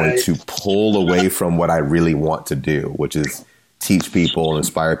is going to pull away from what I really want to do, which is teach people and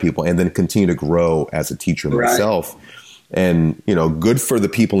inspire people and then continue to grow as a teacher myself. And, good for the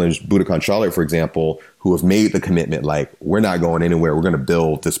people in Budokan Charlotte, for example, who have made the commitment, we're not going anywhere. We're going to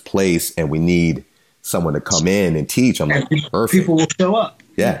build this place and we need someone to come in and teach. I'm like, perfect. People will show up.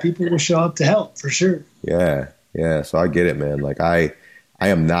 Yeah. People will show up to help for sure. Yeah. Yeah. So I get it, man. I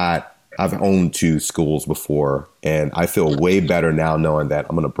am not, I've owned 2 schools before and I feel way better now knowing that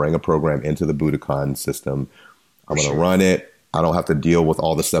I'm going to bring a program into the Budokan system. I'm going to run it. I don't have to deal with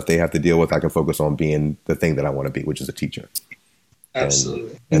all the stuff they have to deal with. I can focus on being the thing that I want to be, which is a teacher.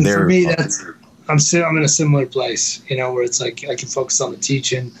 Absolutely. And for me, I'm in a similar place, where it's like I can focus on the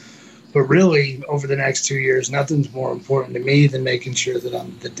teaching. But really, over the next 2 years, nothing's more important to me than making sure that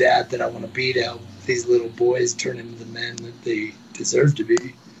I'm the dad that I want to be to help these little boys turn into the men that they deserve to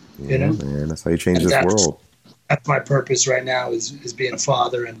be. Man, that's how you change this world. That's my purpose right now is being a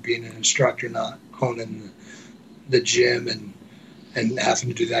father and being an instructor, not owning the gym and having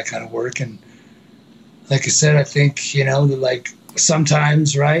to do that kind of work. And like I said, I think, that like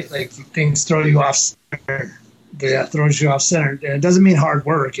sometimes, right, like things throw you off center. That throws you off center. And it doesn't mean hard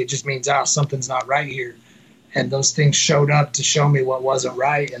work. It just means, something's not right here. And those things showed up to show me what wasn't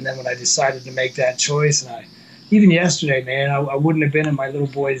right. And then when I decided to make that choice, and even yesterday, man, I wouldn't have been in my little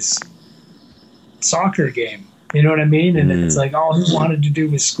boy's soccer game. You know what I mean? And it's like all he wanted to do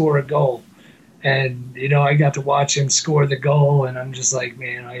was score a goal. And, I got to watch him score the goal. And I'm just like,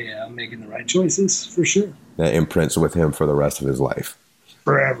 man, I'm making the right choices for sure. That imprints with him for the rest of his life.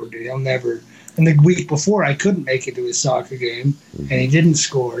 Forever, dude. He'll never. And the week before, I couldn't make it to his soccer game, and he didn't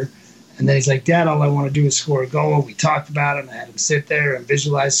score. And then he's like, Dad, all I want to do is score a goal. We talked about it, and I had him sit there and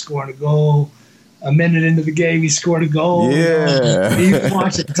visualize scoring a goal. A minute into the game, he scored a goal. Yeah. You can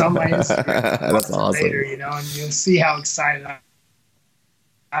watch it. It's on my Instagram. That's awesome. Later, and you'll see how excited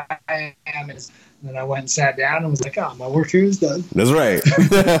I am. And then I went and sat down and was like, my work here is done. That's right.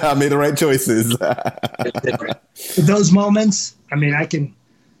 I made the right choices. Those moments,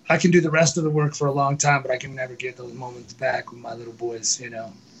 I can do the rest of the work for a long time, but I can never get those moments back with my little boys,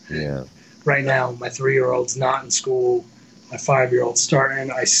 Yeah. Right now, my 3-year-old's not in school. My 5-year-old's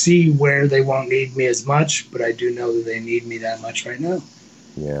starting. I see where they won't need me as much, but I do know that they need me that much right now.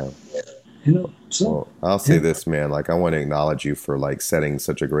 Yeah. So. Well, I'll say this, man. Like, I want to acknowledge you for, like, setting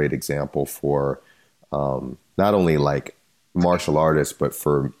such a great example for not only, like, martial artists, but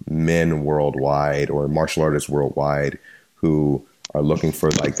for men worldwide or martial artists worldwide who are looking for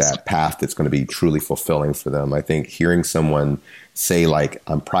like that path that's going to be truly fulfilling for them. I think hearing someone say like,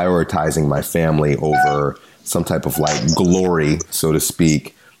 I'm prioritizing my family over some type of like glory, so to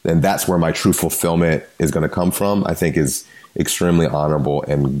speak, then that's where my true fulfillment is going to come from, I think is extremely honorable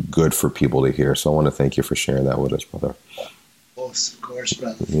and good for people to hear. So I want to thank you for sharing that with us, brother. Of course,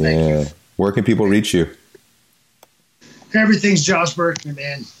 brother. Thank you. Where can people reach you? Everything's Josh Berkman,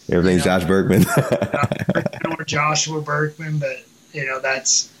 man. Everything's Josh Berkman. Or Joshua Berkman, but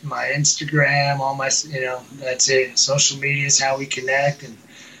that's my Instagram, all my, that's it. Social media is how we connect, and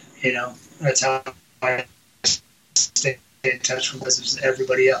that's how I stay in touch with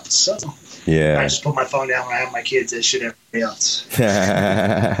everybody else. So yeah, I just put my phone down when I have my kids. That shit, everybody else.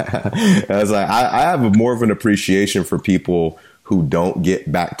 I was like, I have more of an appreciation for people who don't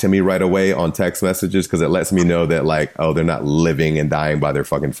get back to me right away on text messages, because it lets me know that like, oh, they're not living and dying by their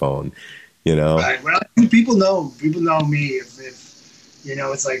fucking phone. Right. Well, people know me. If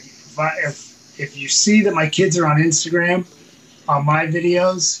it's like if you see that my kids are on Instagram on my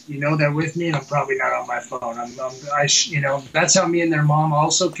videos, they're with me, and I'm probably not on my phone. That's how me and their mom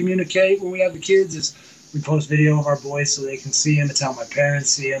also communicate when we have the kids. Is we post video of our boys so they can see them. It's how my parents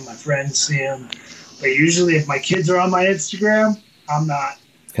see them, my friends see them. But usually, if my kids are on my Instagram, I'm not.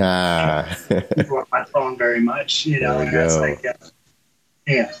 People on my phone very much, and it's like.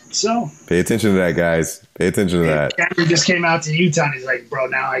 Yeah, so pay attention to that, guys. Pay attention to that. Cameron just came out to Utah, and he's like, "Bro,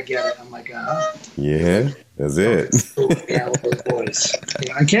 now I get it." I'm like, Yeah, that's it. Yeah, those boys.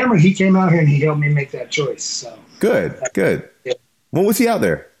 And Cameron, he came out here and he helped me make that choice. So good. Yeah. When was he out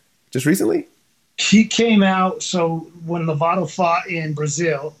there? Just recently? He came out. So when Lovato fought in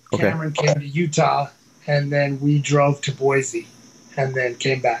Brazil, Cameron came to Utah, and then we drove to Boise, and then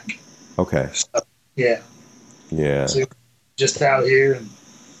came back. Okay. So, yeah. So, just out here, and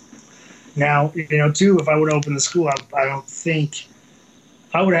now too, if I would open the school, I don't think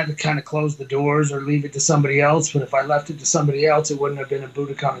I would have to kind of close the doors or leave it to somebody else. But if I left it to somebody else, it wouldn't have been a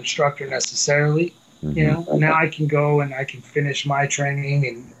Budokan instructor necessarily. Now I can go and I can finish my training,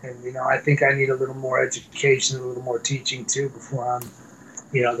 and I think I need a little more education, a little more teaching too before I'm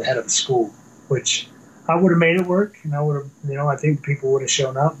the head of the school, which I would have made it work, and I would have I think people would have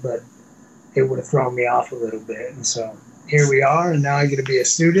shown up, but it would have thrown me off a little bit, and so here we are, and now I get to be a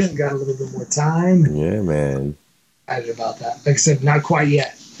student, got a little bit more time. Yeah, man. Excited about that. Like I said, not quite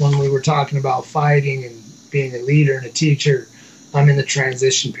yet. When we were talking about fighting and being a leader and a teacher, I'm in the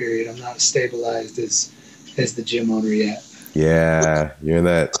transition period. I'm not stabilized as the gym owner yet. Yeah, you're in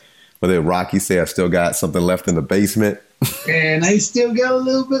that. What did Rocky say? I still got something left in the basement. And I still got a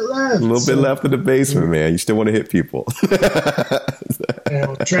little bit left. A little bit left in the basement, man. You still want to hit people.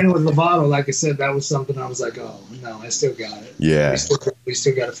 Training with Lovato, like I said, that was something I was like, oh no, I still got it. Yeah, we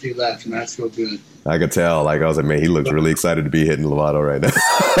still got a few left, and that's feel good. I could tell. Like I was like, man, he looks really excited to be hitting Lovato right now.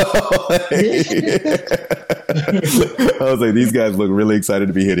 I was like, these guys look really excited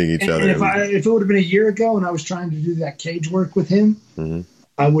to be hitting each other. And if it would have been a year ago, and I was trying to do that cage work with him,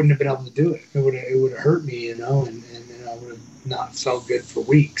 I wouldn't have been able to do it. It would have hurt me, and I would have not felt good for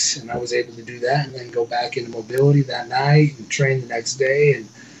weeks. And I was able to do that, and then go back into mobility that night and train the next day, and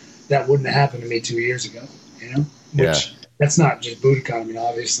that wouldn't have happened to me 2 years ago. Which that's not just Budokan. I mean,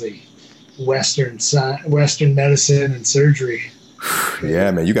 obviously, Western medicine and surgery.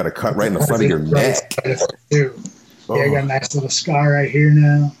 Yeah, man, you got a cut right in the front of your neck. Too. Yeah, I got a nice little scar right here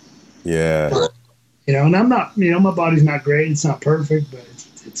now. Yeah. But, and I'm not, my body's not great. It's not perfect, but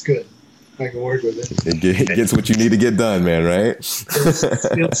it's good. I can work with it. It gets what you need to get done, man, right?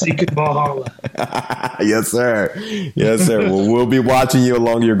 Still seeking Valhalla. Yes, sir. Yes, sir. Well, we'll be watching you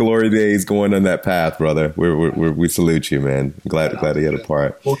along your glory days going on that path, brother. We salute you, man. Glad to get a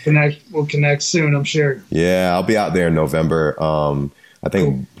part. We'll connect soon, I'm sure. Yeah, I'll be out there in November. I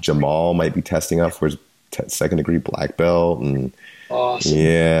think Jamal might be testing up for his second degree black belt, and awesome.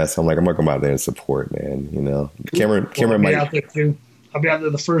 Yeah, so I'm like, I'm gonna come out there and support, man. Cameron might be out there too. I'll be out there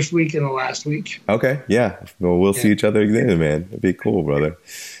the first week and the last week. Okay, yeah. Well, we'll see each other then, man. It'd be cool, brother.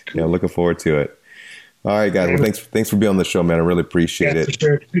 Cool. Yeah, I'm looking forward to it. All right, guys. Well, thanks for being on the show, man. I really appreciate it. For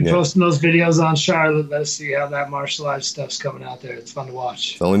sure. Be posting those videos on Charlotte. Let us see how that martial arts stuff's coming out there. It's fun to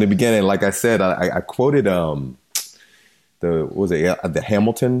watch. It's only the beginning. Like I said, I quoted the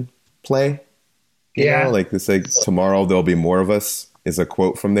Hamilton play. Like it's like tomorrow there'll be more of us is a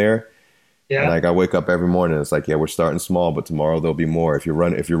quote from there. Yeah. And like I wake up every morning, it's like, we're starting small, but tomorrow there'll be more. If you're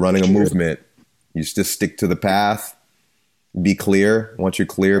running a movement, you just stick to the path, be clear. Once you're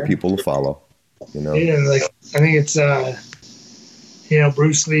clear, people will follow. Yeah, like I think it's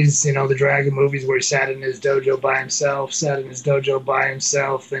Bruce Lee's, the Dragon movies where he sat in his dojo by himself. Then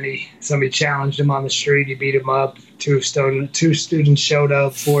somebody challenged him on the street. He beat him up. Two students showed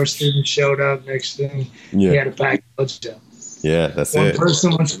up. 4 students showed up. Next thing, he had a packed dojo. Yeah, that's one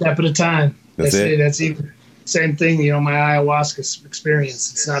person, one step at a time. That's it. That's even same thing. My ayahuasca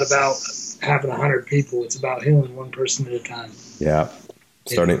experience. It's not about having 100 people. It's about healing one person at a time. Yeah,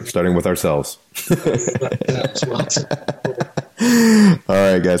 starting with ourselves. All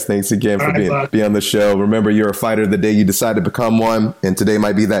right, guys. Thanks again for being on the show. Remember, you're a fighter the day you decide to become one, and today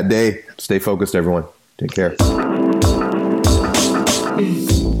might be that day. Stay focused, everyone. Take care.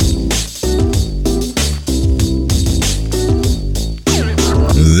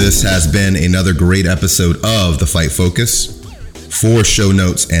 This has been another great episode of The Fight Focus. For show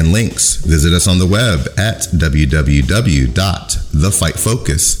notes and links, visit us on the web at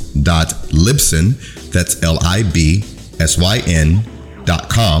www.thefightfocus.libsyn. That's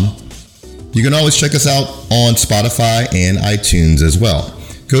LIBSYN.com. You can always check us out on Spotify and iTunes as well.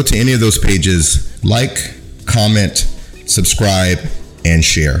 Go to any of those pages, like, comment, subscribe, and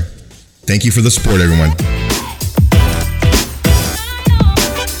share. Thank you for the support, everyone.